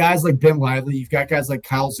you've got guys like Ben Lively, you've got guys like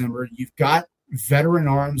Kyle Zimmer, you've got veteran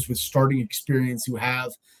arms with starting experience who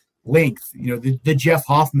have length, the Jeff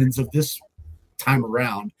Hoffmans of this time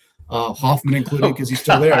around, Hoffman included because he's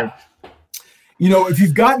still there. If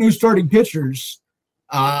you've got no starting pitchers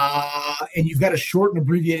and you've got a short and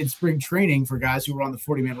abbreviated spring training for guys who are on the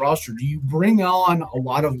 40-man roster, do you bring on a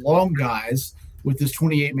lot of long guys with this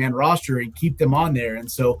 28-man roster and keep them on there.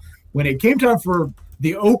 And so when it came time for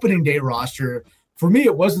the opening day roster, for me,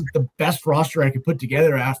 it wasn't the best roster I could put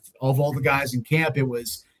together after of all the guys in camp. It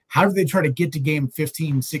was, how do they try to get to game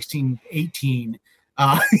 15, 16, 18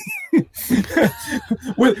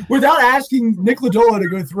 without asking Nick Lodolo to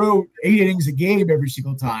go throw 8 innings a game every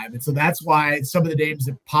single time. And so that's why some of the names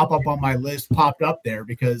that pop up on my list popped up there,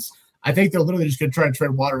 because I think they're literally just going to try to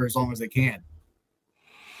tread water as long as they can.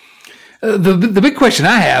 The big question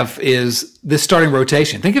I have is this starting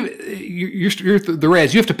rotation. Think of it, you're the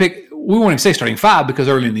Reds. You have to pick. We won't even say starting 5 because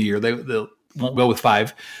early in the year they won't go with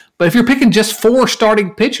 5. But if you're picking just 4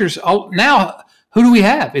 starting pitchers, now who do we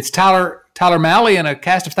have? It's Tyler Mahle and a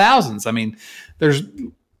cast of thousands. I mean, there's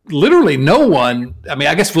literally no one. I mean,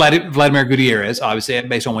 I guess Vladimir Gutierrez, obviously,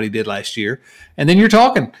 based on what he did last year. And then you're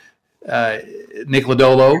talking Nick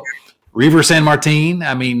Lodolo, Reiver Sanmartin.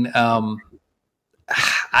 I mean,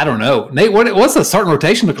 I don't know. Nate, what's the starting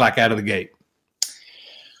rotation look like out of the gate?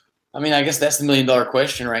 I mean, I guess that's the $1 million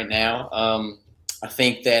question right now. I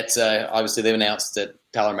think that obviously they've announced that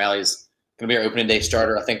Tyler Mahle is going to be our opening day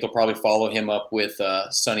starter. I think they'll probably follow him up with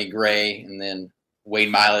Sonny Gray, and then Wade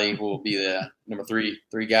Miley will be the number three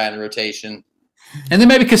guy in the rotation. And then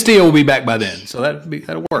maybe Castillo will be back by then, so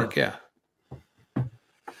that'll work. Yeah.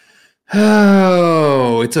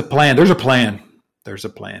 Oh, it's a plan. There's a plan. There's a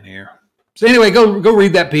plan here. So anyway, go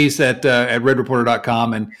read that piece at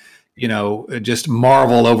redreporter.com and, just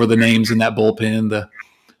marvel over the names in that bullpen.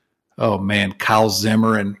 Kyle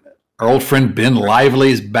Zimmer and our old friend Ben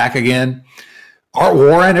Lively is back again. Art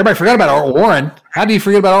Warren. Everybody forgot about Art Warren. How do you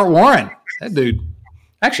forget about Art Warren? That dude.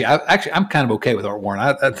 Actually, I'm kind of okay with Art Warren.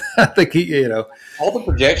 I think he, all the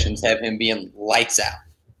projections have him being lights out.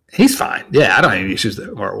 He's fine. Yeah, I don't have any issues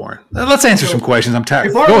with Art Warren. Let's answer some questions. I'm tired.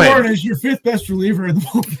 If Art Warren is your 5th best reliever in the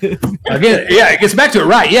bullpen. Again, yeah, it gets back to it,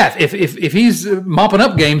 right? Yeah, if he's mopping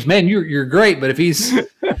up games, man, you're great. But if he's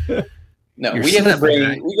no, we got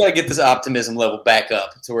to get this optimism level back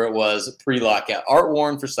up to where it was pre-lockout. Art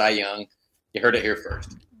Warren for Cy Young. You heard it here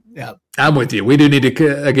first. Yeah, I'm with you. We do need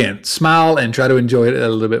to, again, smile and try to enjoy it a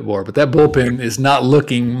little bit more. But that bullpen is not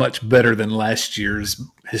looking much better than last year's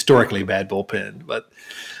historically bad bullpen. But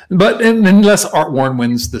unless Art Warren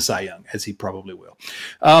wins the Cy Young, as he probably will.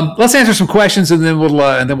 Let's answer some questions, and then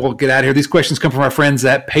we'll get out of here. These questions come from our friends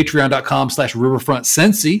at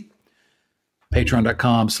patreon.com/riverfrontcincy.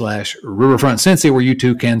 Patreon.com/riverfrontcincy, where you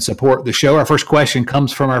too can support the show. Our first question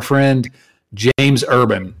comes from our friend James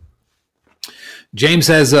Urban. James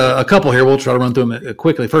has a couple here. We'll try to run through them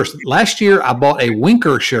quickly. First, last year I bought a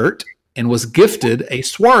Winker shirt and was gifted a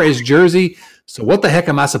Suarez jersey. So what the heck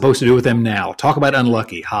am I supposed to do with them now? Talk about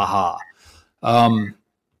unlucky. Ha ha.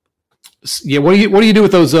 Yeah. What do you do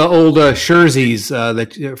with those old jerseys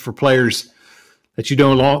that for players that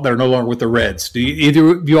that are no longer with the Reds? Do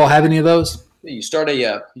you all have any of those? You start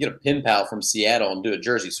you get a pen pal from Seattle and do a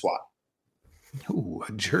jersey swap. Ooh,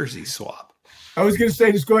 a jersey swap. I was going to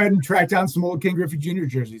say, just go ahead and track down some old Ken Griffey Jr.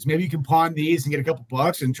 jerseys. Maybe you can pawn these and get a couple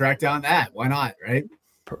bucks and track down that. Why not, right?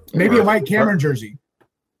 Maybe a Mike Cameron jersey.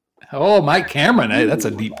 Oh, Mike Cameron. Hey, that's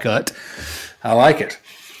a deep cut. I like it.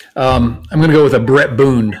 I'm going to go with a Brett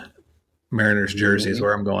Boone Mariners jersey is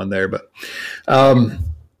where I'm going there. But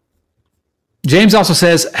James also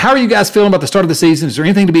says, how are you guys feeling about the start of the season? Is there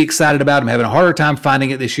anything to be excited about? I'm having a harder time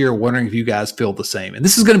finding it this year. Wondering if you guys feel the same. And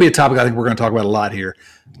this is going to be a topic I think we're going to talk about a lot here.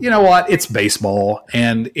 You know what? It's baseball,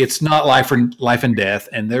 and it's not life and death.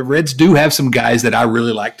 And the Reds do have some guys that I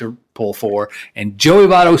really like to pull for. And Joey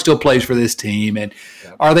Votto still plays for this team. And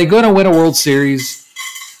are they going to win a World Series?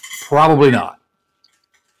 Probably not.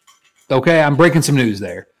 Okay, I'm breaking some news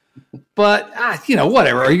there. But,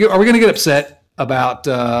 whatever. Are we going to get upset about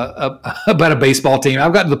a baseball team?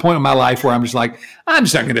 I've gotten to the point in my life where I'm just like, I'm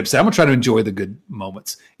just not going to get upset. I'm going to try to enjoy the good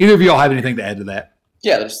moments. Either of you all have anything to add to that?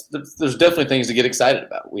 Yeah, there's definitely things to get excited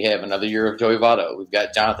about. We have another year of Joey Votto. We've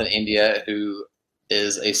got Jonathan India, who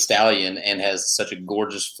is a stallion and has such a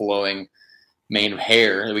gorgeous flowing mane of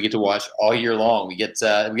hair that we get to watch all year long. We get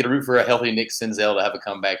to root for a healthy Nick Senzel to have a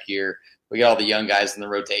comeback here. We got all the young guys in the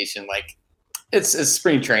rotation. Like it's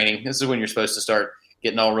spring training. This is when you're supposed to start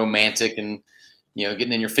getting all romantic and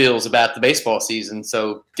getting in your feels about the baseball season.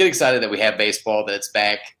 So get excited that we have baseball, that it's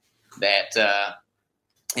back, that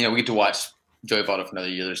we get to watch Joey Votto for another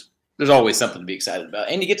year. There's always something to be excited about.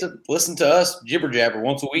 And you get to listen to us jibber jabber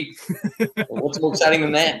once a week. What's more exciting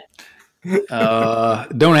than that?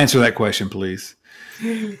 Don't answer that question, please.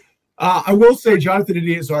 I will say Jonathan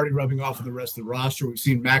India is already rubbing off on the rest of the roster. We've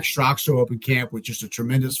seen Max Strock show up in camp with just a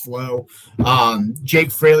tremendous flow.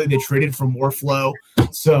 Jake Fraley, they traded for more flow.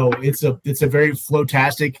 So it's a very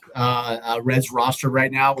flow-tastic Reds roster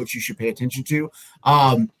right now, which you should pay attention to.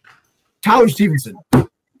 Tyler Stevenson.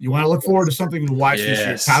 You want to look forward to something to watch this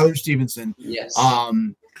year. Tyler Stevenson. Yes.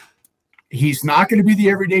 He's not going to be the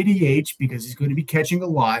everyday DH because he's going to be catching a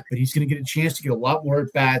lot, but he's going to get a chance to get a lot more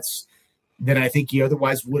at-bats than I think he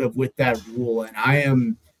otherwise would have with that rule. And I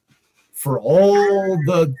am, for all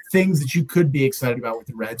the things that you could be excited about with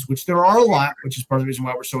the Reds, which there are a lot, which is part of the reason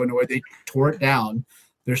why we're so annoyed they tore it down.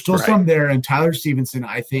 There's still some there, and Tyler Stevenson,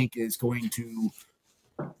 I think, is going to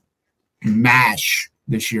mash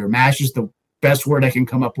this year. Mash is the best word I can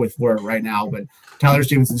come up with for it right now, but Tyler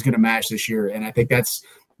Stevenson's going to mash this year, and I think that's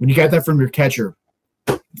when you got that from your catcher,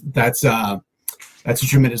 that's a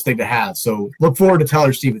tremendous thing to have. So look forward to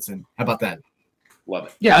Tyler Stevenson. How about that? Love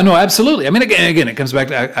it. Yeah, no, absolutely. I mean, again, it comes back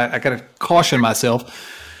to I got to caution myself.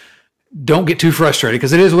 Don't get too frustrated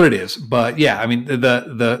because it is what it is. But yeah, I mean,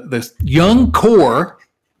 the young core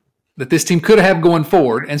that this team could have going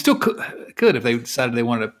forward, and still could if they decided they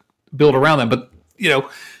wanted to build around them. But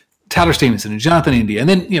Tyler Stevenson and Jonathan India, and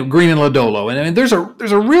then Green and Lodolo, and I mean, there's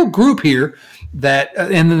a real group here that,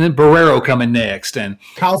 and then Barrero coming next, and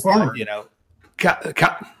Kyle Farmer,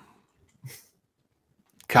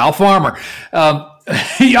 Kyle Farmer.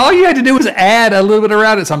 All you had to do was add a little bit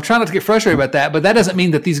around it. So I'm trying not to get frustrated about that, but that doesn't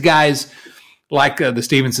mean that these guys, like the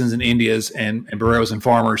Stevensons and Indias and Barreros and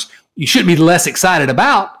Farmers, you shouldn't be less excited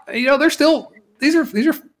about. They're still these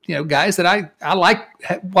are guys that I like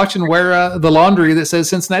watching wear the laundry that says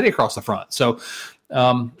Cincinnati across the front. So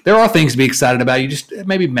there are things to be excited about. You just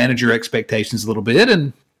maybe manage your expectations a little bit,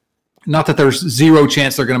 and not that there's zero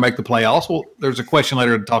chance they're going to make the playoffs. Well, there's a question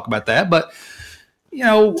later to talk about that, but we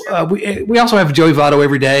also have Joey Votto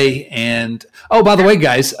every day. And by the way,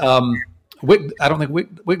 guys, Wick, I don't think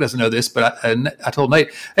Wick doesn't know this, but I told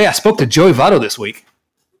Nate, hey, I spoke to Joey Votto this week.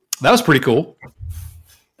 That was pretty cool.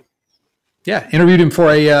 Yeah, interviewed him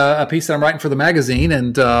for a piece that I'm writing for the magazine,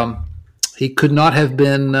 and he could not have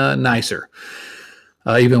been nicer,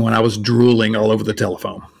 even when I was drooling all over the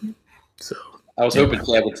telephone. So I was hoping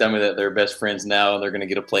Chad would tell me that they're best friends now and they're going to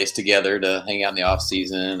get a place together to hang out in the off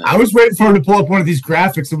season. I was waiting for him to pull up one of these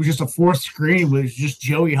graphics. It was just a fourth screen with just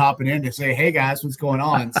Joey hopping in to say, "Hey guys, what's going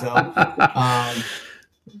on?" So I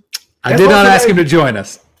did not ask him to join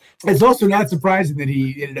us. It's also not surprising that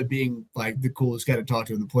he ended up being like the coolest guy to talk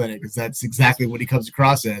to in the planet, because that's exactly what he comes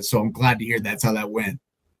across as. So I'm glad to hear that's how that went.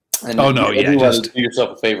 And just do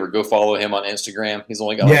yourself a favor, go follow him on Instagram. He's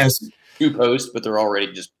only got 2 posts, but they're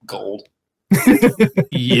already just gold.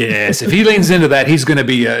 Yes, if he leans into that, he's going to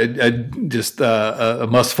be a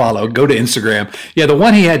must follow. Go to Instagram. Yeah, the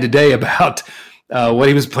one he had today about what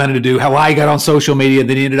he was planning to do, how he got on social media.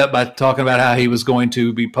 Then he ended up by talking about how he was going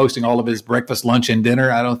to be posting all of his breakfast, lunch, and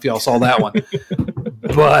dinner. I don't know if y'all saw that one.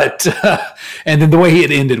 But and then the way he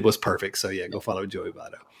had ended was perfect. So yeah, go follow Joey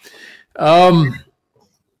Votto.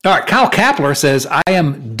 All right, Kyle Kapler says, I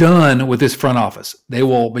am done with this front office. They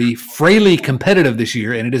will be frailly competitive this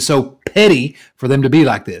year, and it is so petty for them to be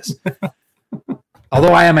like this.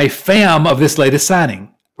 Although I am a fan of this latest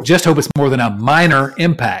signing, just hope it's more than a minor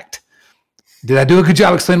impact. Did I do a good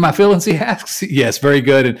job explaining my feelings, he asks? Yes, very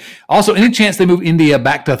good. And also, any chance they move India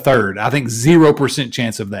back to third? I think 0%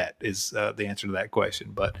 chance of that is the answer to that question,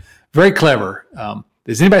 but very clever.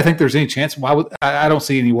 Does anybody think there's any chance? I don't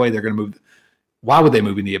see any way they're going to move. Why would they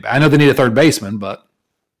move India back? I know they need a third baseman, but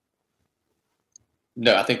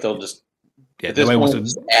no, I think they'll just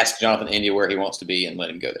ask Jonathan India where he wants to be and let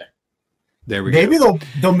him go there. There we go. Maybe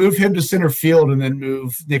they'll move him to center field and then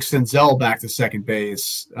move Nick Senzel back to second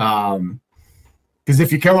base. Because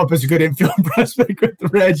if you come up as a good infield prospect with the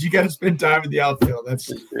Reds, you got to spend time in the outfield.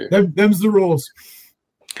 Them's the rules.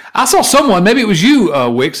 I saw someone, maybe it was you,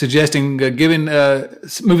 Wick, suggesting moving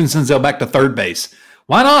Senzel back to third base.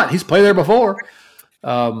 Why not? He's played there before.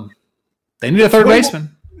 They need a third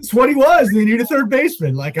baseman. It's what he was. They need a third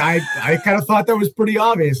baseman. Like I kind of thought that was pretty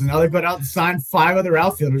obvious. And now they've got out and signed 5 other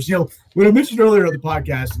outfielders. When I mentioned earlier on the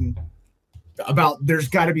podcast and about there's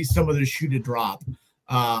got to be some of the shoe to drop.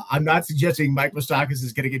 I'm not suggesting Mike Moustakas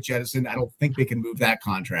is going to get jettisoned. I don't think they can move that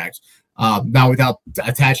contract now without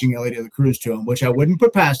attaching Elliot de la Cruz to him, which I wouldn't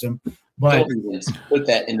put past him. But put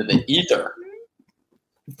that into the ether.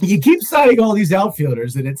 You keep signing all these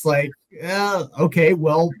outfielders, and it's like, okay,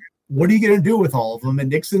 well, what are you going to do with all of them? And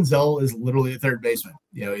Nick Senzel is literally a third baseman.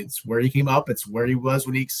 It's where he came up. It's where he was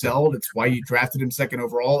when he excelled. It's why you drafted him second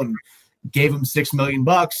overall and gave him $6 million.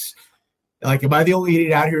 Like, am I the only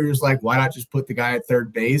idiot out here who's like, why not just put the guy at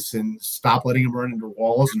third base and stop letting him run into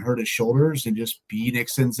walls and hurt his shoulders and just be Nick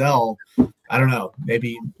Senzel? I don't know.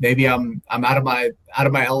 Maybe I'm out of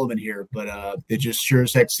my element here, but it just sure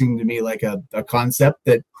as heck seemed to me like a concept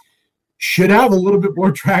that should have a little bit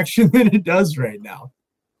more traction than it does right now.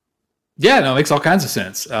 Yeah, no, it makes all kinds of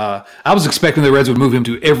sense. I was expecting the Reds would move him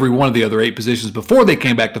to every one of the other 8 positions before they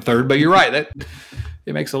came back to third, but you're right.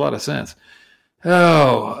 It makes a lot of sense.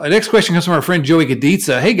 Oh, the next question comes from our friend Joey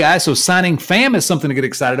Gaditza. Hey, guys, so signing Pham is something to get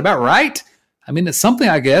excited about, right? I mean, it's something,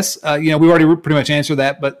 I guess. We already pretty much answered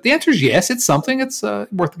that, but the answer is yes, it's something. It's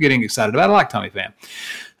worth getting excited about. I like Tommy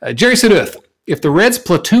Pham. Jerry Seduth, if the Reds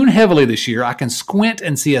platoon heavily this year, I can squint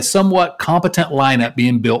and see a somewhat competent lineup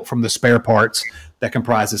being built from the spare parts that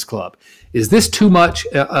comprise this club. Is this too much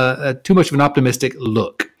of an optimistic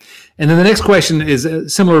look? And then the next question is a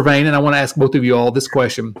similar vein, and I want to ask both of you all this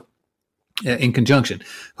question in conjunction.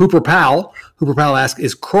 Hooper Powell asks,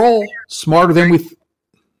 is Krall smarter than we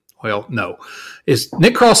well, no. Is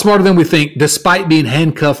Nick Krall smarter than we think despite being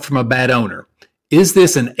handcuffed from a bad owner? Is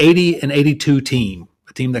this an 80 and 82 team,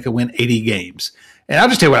 a team that could win 80 games? And I'll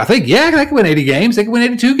just tell you what I think. Yeah, they could win 80 games. They could win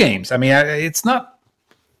 82 games. I mean, it's not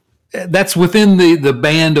 – that's within the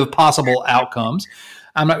band of possible outcomes.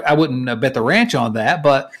 I wouldn't bet the ranch on that,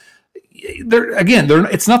 but –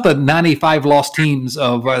 it's not the 95 lost teams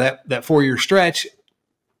of that 4-year stretch.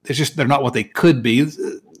 It's just they're not what they could be.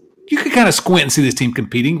 You could kind of squint and see this team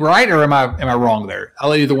competing, right? Or am I wrong there? I'll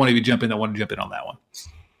let either one of you jump in that want to jump in on that one.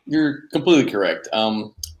 You're completely correct.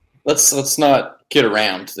 Let's not kid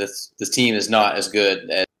around. This team is not as good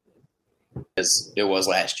as it was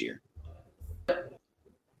last year.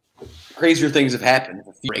 Crazier things have happened.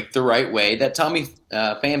 If you break the right way, that Tommy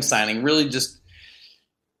Pham signing really just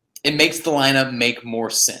it makes the lineup make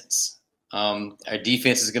more sense. Our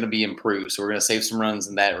defense is going to be improved, so we're going to save some runs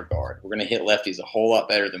in that regard. We're going to hit lefties a whole lot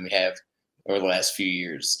better than we have over the last few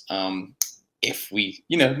years. If we,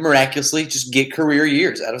 miraculously just get career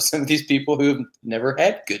years out of some of these people who have never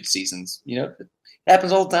had good seasons. It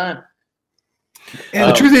happens all the time.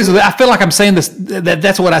 And the truth is, I feel like I'm saying this.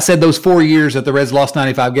 That's what I said those 4 years that the Reds lost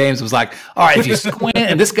 95 games. It was like, all right, if you squint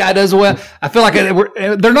and this guy does well, I feel like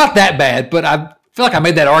they're not that bad, but I feel like I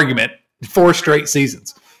made that argument 4 straight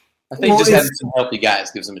seasons. I think just having some healthy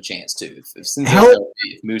guys gives them a chance too.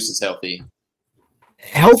 If Moose is healthy.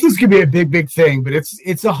 Health is going to be a big, big thing, but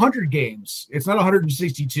it's 100 games. It's not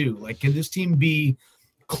 162. Like, can this team be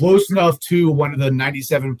close enough to one of the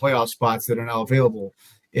 97 playoff spots that are now available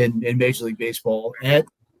in Major League Baseball at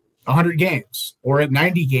 100 games or at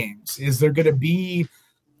 90 games? Is there going to be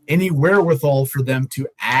any wherewithal for them to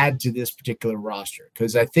add to this particular roster?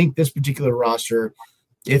 Because I think this particular roster,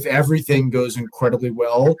 if everything goes incredibly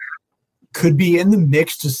well, could be in the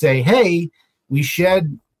mix to say, hey, we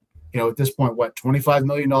shed, at this point, $25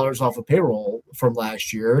 million off of payroll from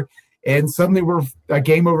last year, and suddenly we're a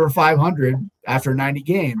game over 500 after 90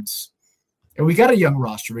 games. And we got a young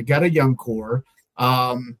roster. We got a young core.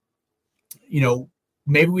 Maybe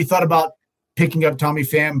we thought about picking up Tommy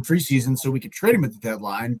Pham preseason so we could trade him at the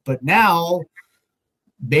deadline. But now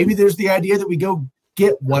maybe there's the idea that we go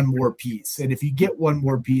get one more piece. And if you get one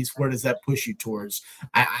more piece, where does that push you towards?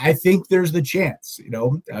 I think there's the chance,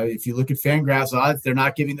 if you look at FanGraphs odds, they're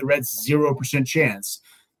not giving the Reds 0% chance.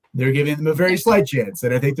 They're giving them a very slight chance.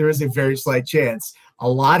 And I think there is a very slight chance. A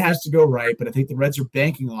lot has to go right, but I think the Reds are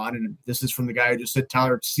banking on, and this is from the guy who just said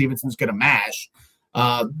Tyler Stephenson's going to mash,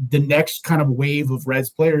 the next kind of wave of Reds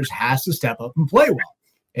players has to step up and play well.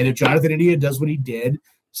 And if Jonathan India does what he did,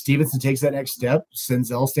 Stevenson takes that next step,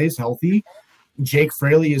 Senzel stays healthy, Jake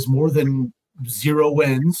Fraley is more than 0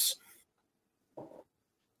 wins,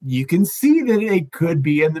 you can see that it could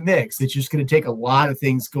be in the mix. It's just going to take a lot of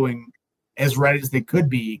things going as right as they could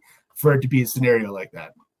be for it to be a scenario like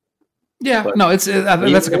that. Yeah, no, that's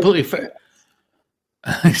a completely fair.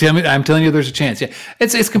 I'm telling you, there's a chance. Yeah,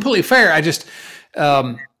 it's completely fair. I just,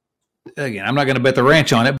 again, I'm not going to bet the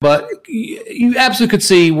ranch on it, but you absolutely could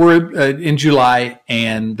see we're in July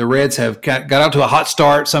and the Reds have got out to a hot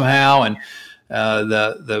start somehow, and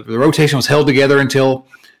the rotation was held together until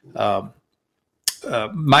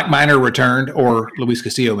Mike Minor returned, or Luis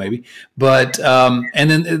Castillo maybe. But and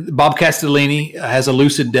then Bob Castellini has a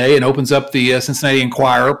lucid day and opens up the Cincinnati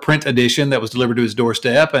Enquirer print edition that was delivered to his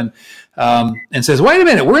doorstep and says, "Wait a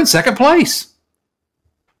minute, we're in second place.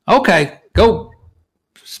 Okay, go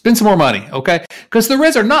spend some more money, okay?" Because the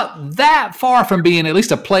Reds are not that far from being at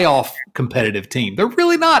least a playoff competitive team. They're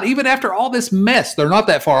really not. Even after all this mess, they're not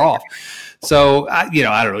that far off. So I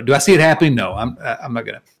don't know. Do I see it happening? No, I'm not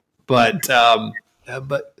gonna. But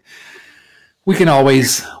we can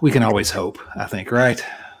always hope, I think, right?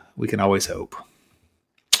 we can always hope.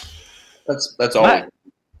 That's all.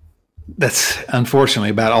 That's unfortunately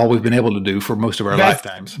about all we've been able to do for most of our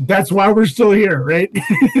lifetimes. That's why we're still here, right?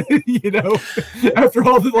 After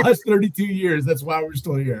all the last 32 years, that's why we're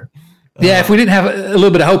still here. Yeah, if we didn't have a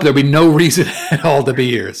little bit of hope, there'd be no reason at all to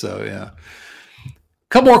be here. So, yeah.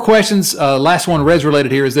 Couple more questions. Last one, Reds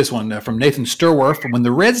related here, is this one from Nathan Sturworth. When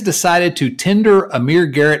the Reds decided to tender Amir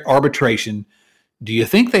Garrett arbitration, do you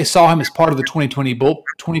think they saw him as part of the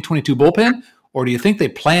 2022 bullpen? Or do you think they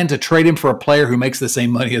plan to trade him for a player who makes the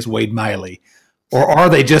same money as Wade Miley? Or are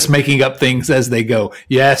they just making up things as they go?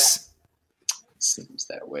 Yes. Seems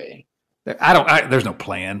that way. There's no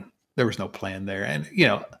plan. There was no plan there. And,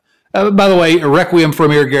 by the way, a requiem for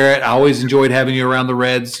Amir Garrett. I always enjoyed having you around the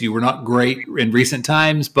Reds. You were not great in recent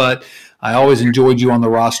times, but I always enjoyed you on the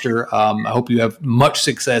roster. I hope you have much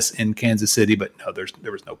success in Kansas City, but no,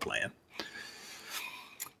 there was no plan.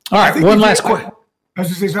 All right, one last question. I was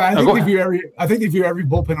just saying, I think they view every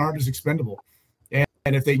bullpen arm as expendable,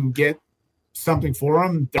 and if they can get something for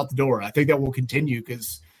them, they're out the door. I think that will continue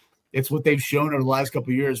because it's what they've shown over the last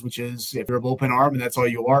couple of years, which is if you're a bullpen arm and that's all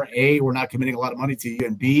you are, A, we're not committing a lot of money to you,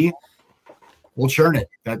 and B, we'll churn it.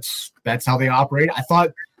 That's how they operate. I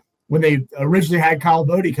thought when they originally had Kyle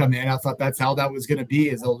Bodie come in, I thought that's how that was going to be,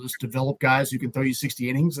 is they'll just develop guys who can throw you 60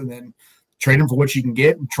 innings and then trade them for what you can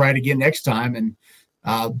get and try it again next time. And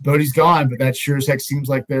Bodie's gone, but that sure as heck seems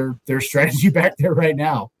like their strategy back there right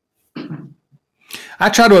now. I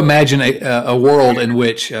try to imagine a world in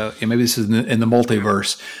which, maybe this is in the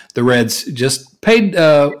multiverse, the Reds just picked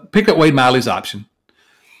up Wade Miley's option.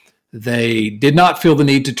 They did not feel the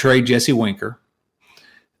need to trade Jesse Winker.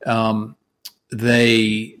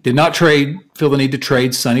 They did not feel the need to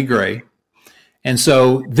trade Sonny Gray. And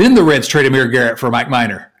so then the Reds trade Amir Garrett for Mike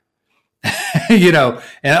Minor. And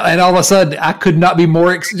all of a sudden I could not be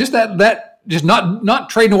more just not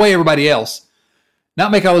trading away everybody else,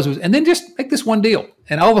 not make all those moves, and then just make this one deal.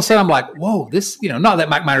 And all of a sudden I'm like, whoa, this, not that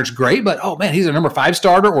Mike Minor's great, but oh man, he's a number 5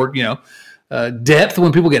 starter, or depth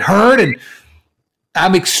when people get hurt, and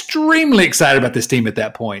I'm extremely excited about this team at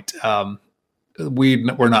that point.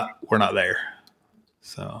 We're not there.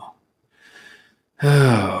 So,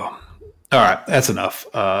 all right, that's enough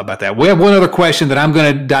about that. We have one other question that I'm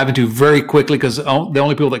going to dive into very quickly because the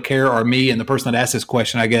only people that care are me and the person that asked this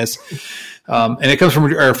question, I guess. And it comes from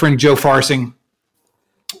our friend Joe Farsing.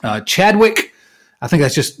 Chadwick, I think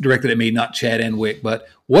that's just directed at me, not Chad and Wick. But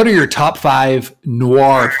what are your top 5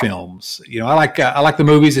 noir films? I like the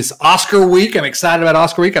movies. It's Oscar week. I'm excited about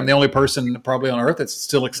Oscar week. I'm the only person probably on earth that's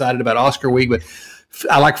still excited about Oscar week. But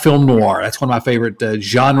I like film noir. That's one of my favorite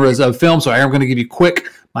genres of film. So I'm going to give you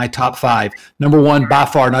my top 5. Number 1, by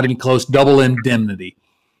far, not even close, Double Indemnity,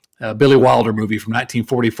 Billy Wilder movie from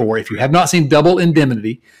 1944. If you have not seen Double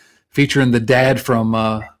Indemnity, featuring the dad from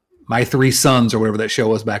My Three Sons or whatever that show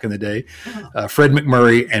was back in the day, Fred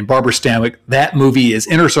McMurray and Barbara Stanwyck, that movie is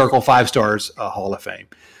Inner Circle, 5 stars, Hall of Fame.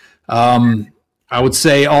 I would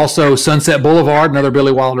say also Sunset Boulevard, another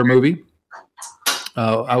Billy Wilder movie.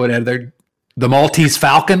 I would add there The Maltese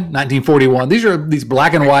Falcon, 1941. These are these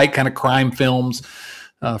black and white kind of crime films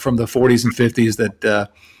from the 40s and 50s that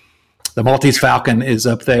The Maltese Falcon is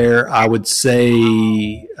up there. I would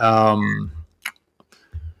say,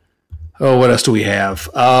 what else do we have?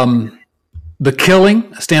 The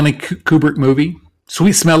Killing, a Stanley Kubrick movie.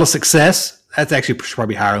 Sweet Smell of Success. That's actually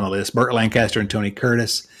probably higher on the list. Burt Lancaster and Tony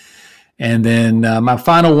Curtis. And then my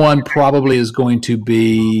final one probably is going to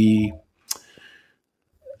be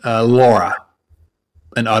Laura,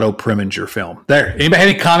 an Otto Preminger film. There. Anybody have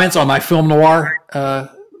any comments on my film noir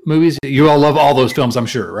movies? You all love all those films, I'm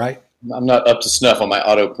sure, right? I'm not up to snuff on my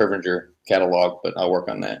Otto Preminger catalog, but I'll work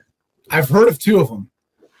on that. I've heard of 2 of them.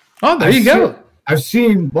 Oh, there you go. I've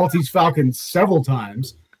seen Maltese Falcon several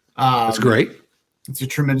times. That's great. It's a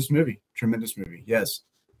tremendous movie. Tremendous movie, yes.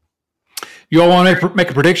 You all want to make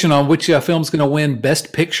a prediction on which film's going to win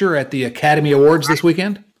Best Picture at the Academy Awards this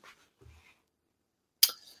weekend?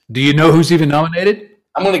 Do you know who's even nominated?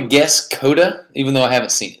 I'm going to guess Coda, even though I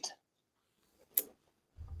haven't seen it.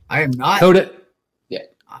 I am not. Coda. Yeah.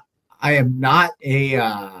 I am not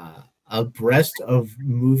abreast of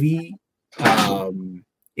movie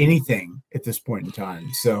anything at this point in time.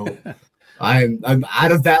 So I'm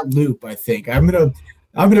out of that loop. I think I'm gonna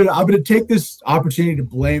take this opportunity to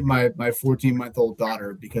blame my 14-month-old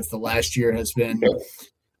daughter because the last year has been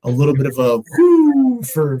a little bit of a whoo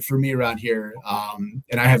for me around here.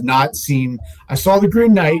 And I have not seen. I saw The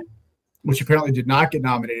Green Knight, which apparently did not get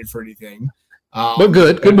nominated for anything. But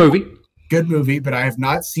good movie. Good movie, but I have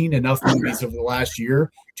not seen enough movies over the last year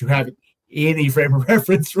to have any frame of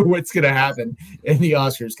reference for what's going to happen in the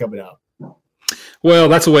Oscars coming out. Well,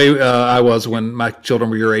 that's the way I was when my children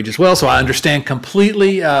were your age as well. So I understand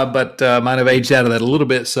completely, but mine have aged out of that a little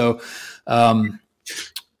bit. So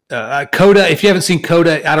Coda, if you haven't seen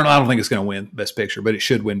Coda, I don't think it's going to win Best Picture, but it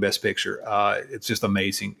should win Best Picture. It's just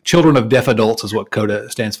amazing. Children of Deaf Adults is what Coda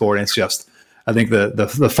stands for. And it's just, I think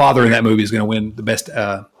the father in that movie is going to win the Best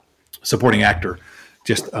Supporting Actor.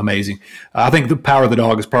 Just amazing. I think The Power of the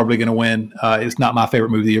Dog is probably going to win. It's not my favorite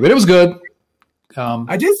movie of the year, but it was good.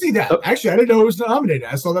 I did see that. Actually, I didn't know it was nominated.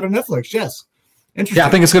 I saw that on Netflix. Yes. Interesting. Yeah, I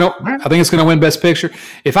think it's going to win Best Picture.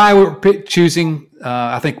 If I were choosing,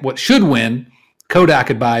 I think what should win, Coda I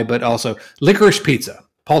could buy, but also Licorice Pizza,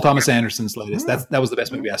 Paul Thomas Anderson's latest. That was the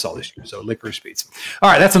best movie I saw this year. So Licorice Pizza.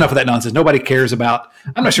 All right, that's enough of that nonsense. Nobody cares about.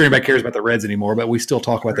 I'm not sure anybody cares about the Reds anymore, but we still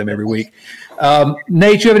talk about them every week.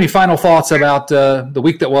 Nate, do you have any final thoughts about the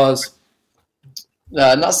week that was?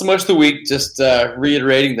 Not so much the week. Just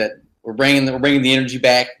reiterating that we're bringing the energy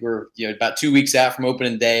back. We're about 2 weeks out from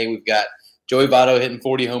opening day. We've got Joey Votto hitting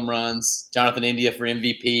 40 home runs, Jonathan India for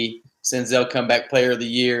MVP, Senzel comeback player of the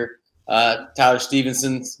year, Tyler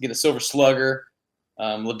Stevenson get a Silver Slugger,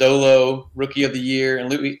 Lodolo rookie of the year, and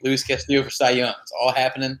Luis Castillo for Cy Young. It's all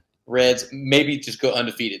happening. Reds maybe just go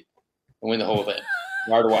undefeated and win the whole thing,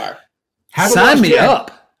 wire to wire. Sign me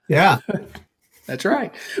up. Yeah, that's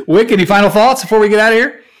right. Wick, any final thoughts before we get out of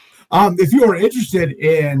here? If you are interested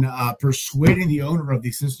in persuading the owner of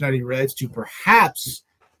the Cincinnati Reds to perhaps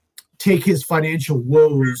take his financial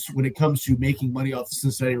woes when it comes to making money off the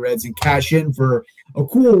Cincinnati Reds and cash in for a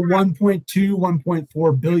cool $1.2,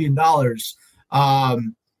 $1.4 billion,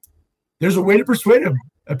 there's a way to persuade him,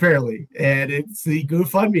 apparently. And it's the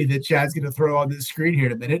GoFundMe that Chad's going to throw on this screen here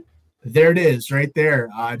in a minute. There it is right there.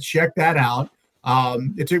 Check that out.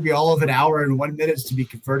 It took me all of an hour and 1 minute to be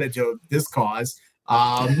converted to this cause.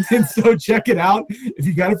 And so check it out. If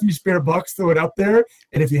you got a few spare bucks, throw it up there.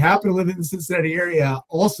 And if you happen to live in the Cincinnati area,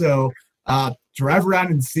 also drive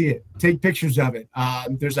around and see it. Take pictures of it.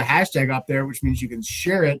 There's a hashtag up there, which means you can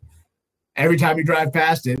share it every time you drive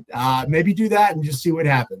past it. Maybe do that and just see what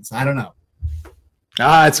happens. I don't know.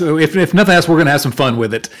 If nothing else, we're going to have some fun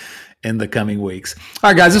with it in the coming weeks. All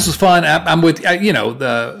right, guys, this was fun. I'm with, we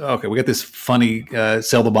got this funny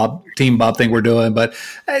sell the team Bob thing we're doing, but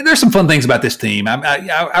there's some fun things about this team.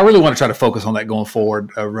 I really want to try to focus on that going forward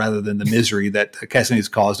rather than the misery that Castaneda's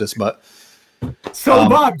caused us. But sell the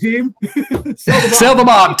Bob team. Sell the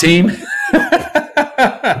Bob team.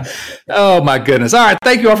 Oh my goodness. All right.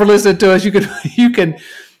 Thank you all for listening to us. You can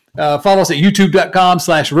follow us at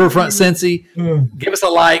youtube.com/RiverfrontCincy. Give us a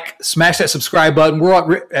like, smash that subscribe button.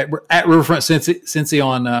 We're at Riverfront Cincy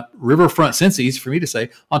on Riverfront Cincy's for me to say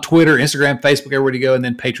on Twitter, Instagram, Facebook, everywhere to go, and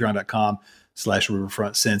then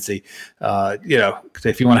patreon.com/RiverfrontCincy.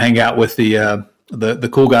 If you want to hang out with the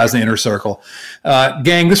cool guys in the inner circle.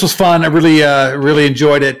 Gang, this was fun. I really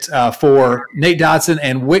enjoyed it for Nate Dodson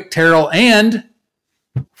and Wick Terrell and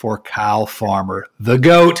for Kyle Farmer, the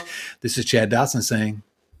GOAT. This is Chad Dodson saying,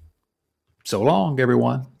 so long,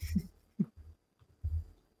 everyone.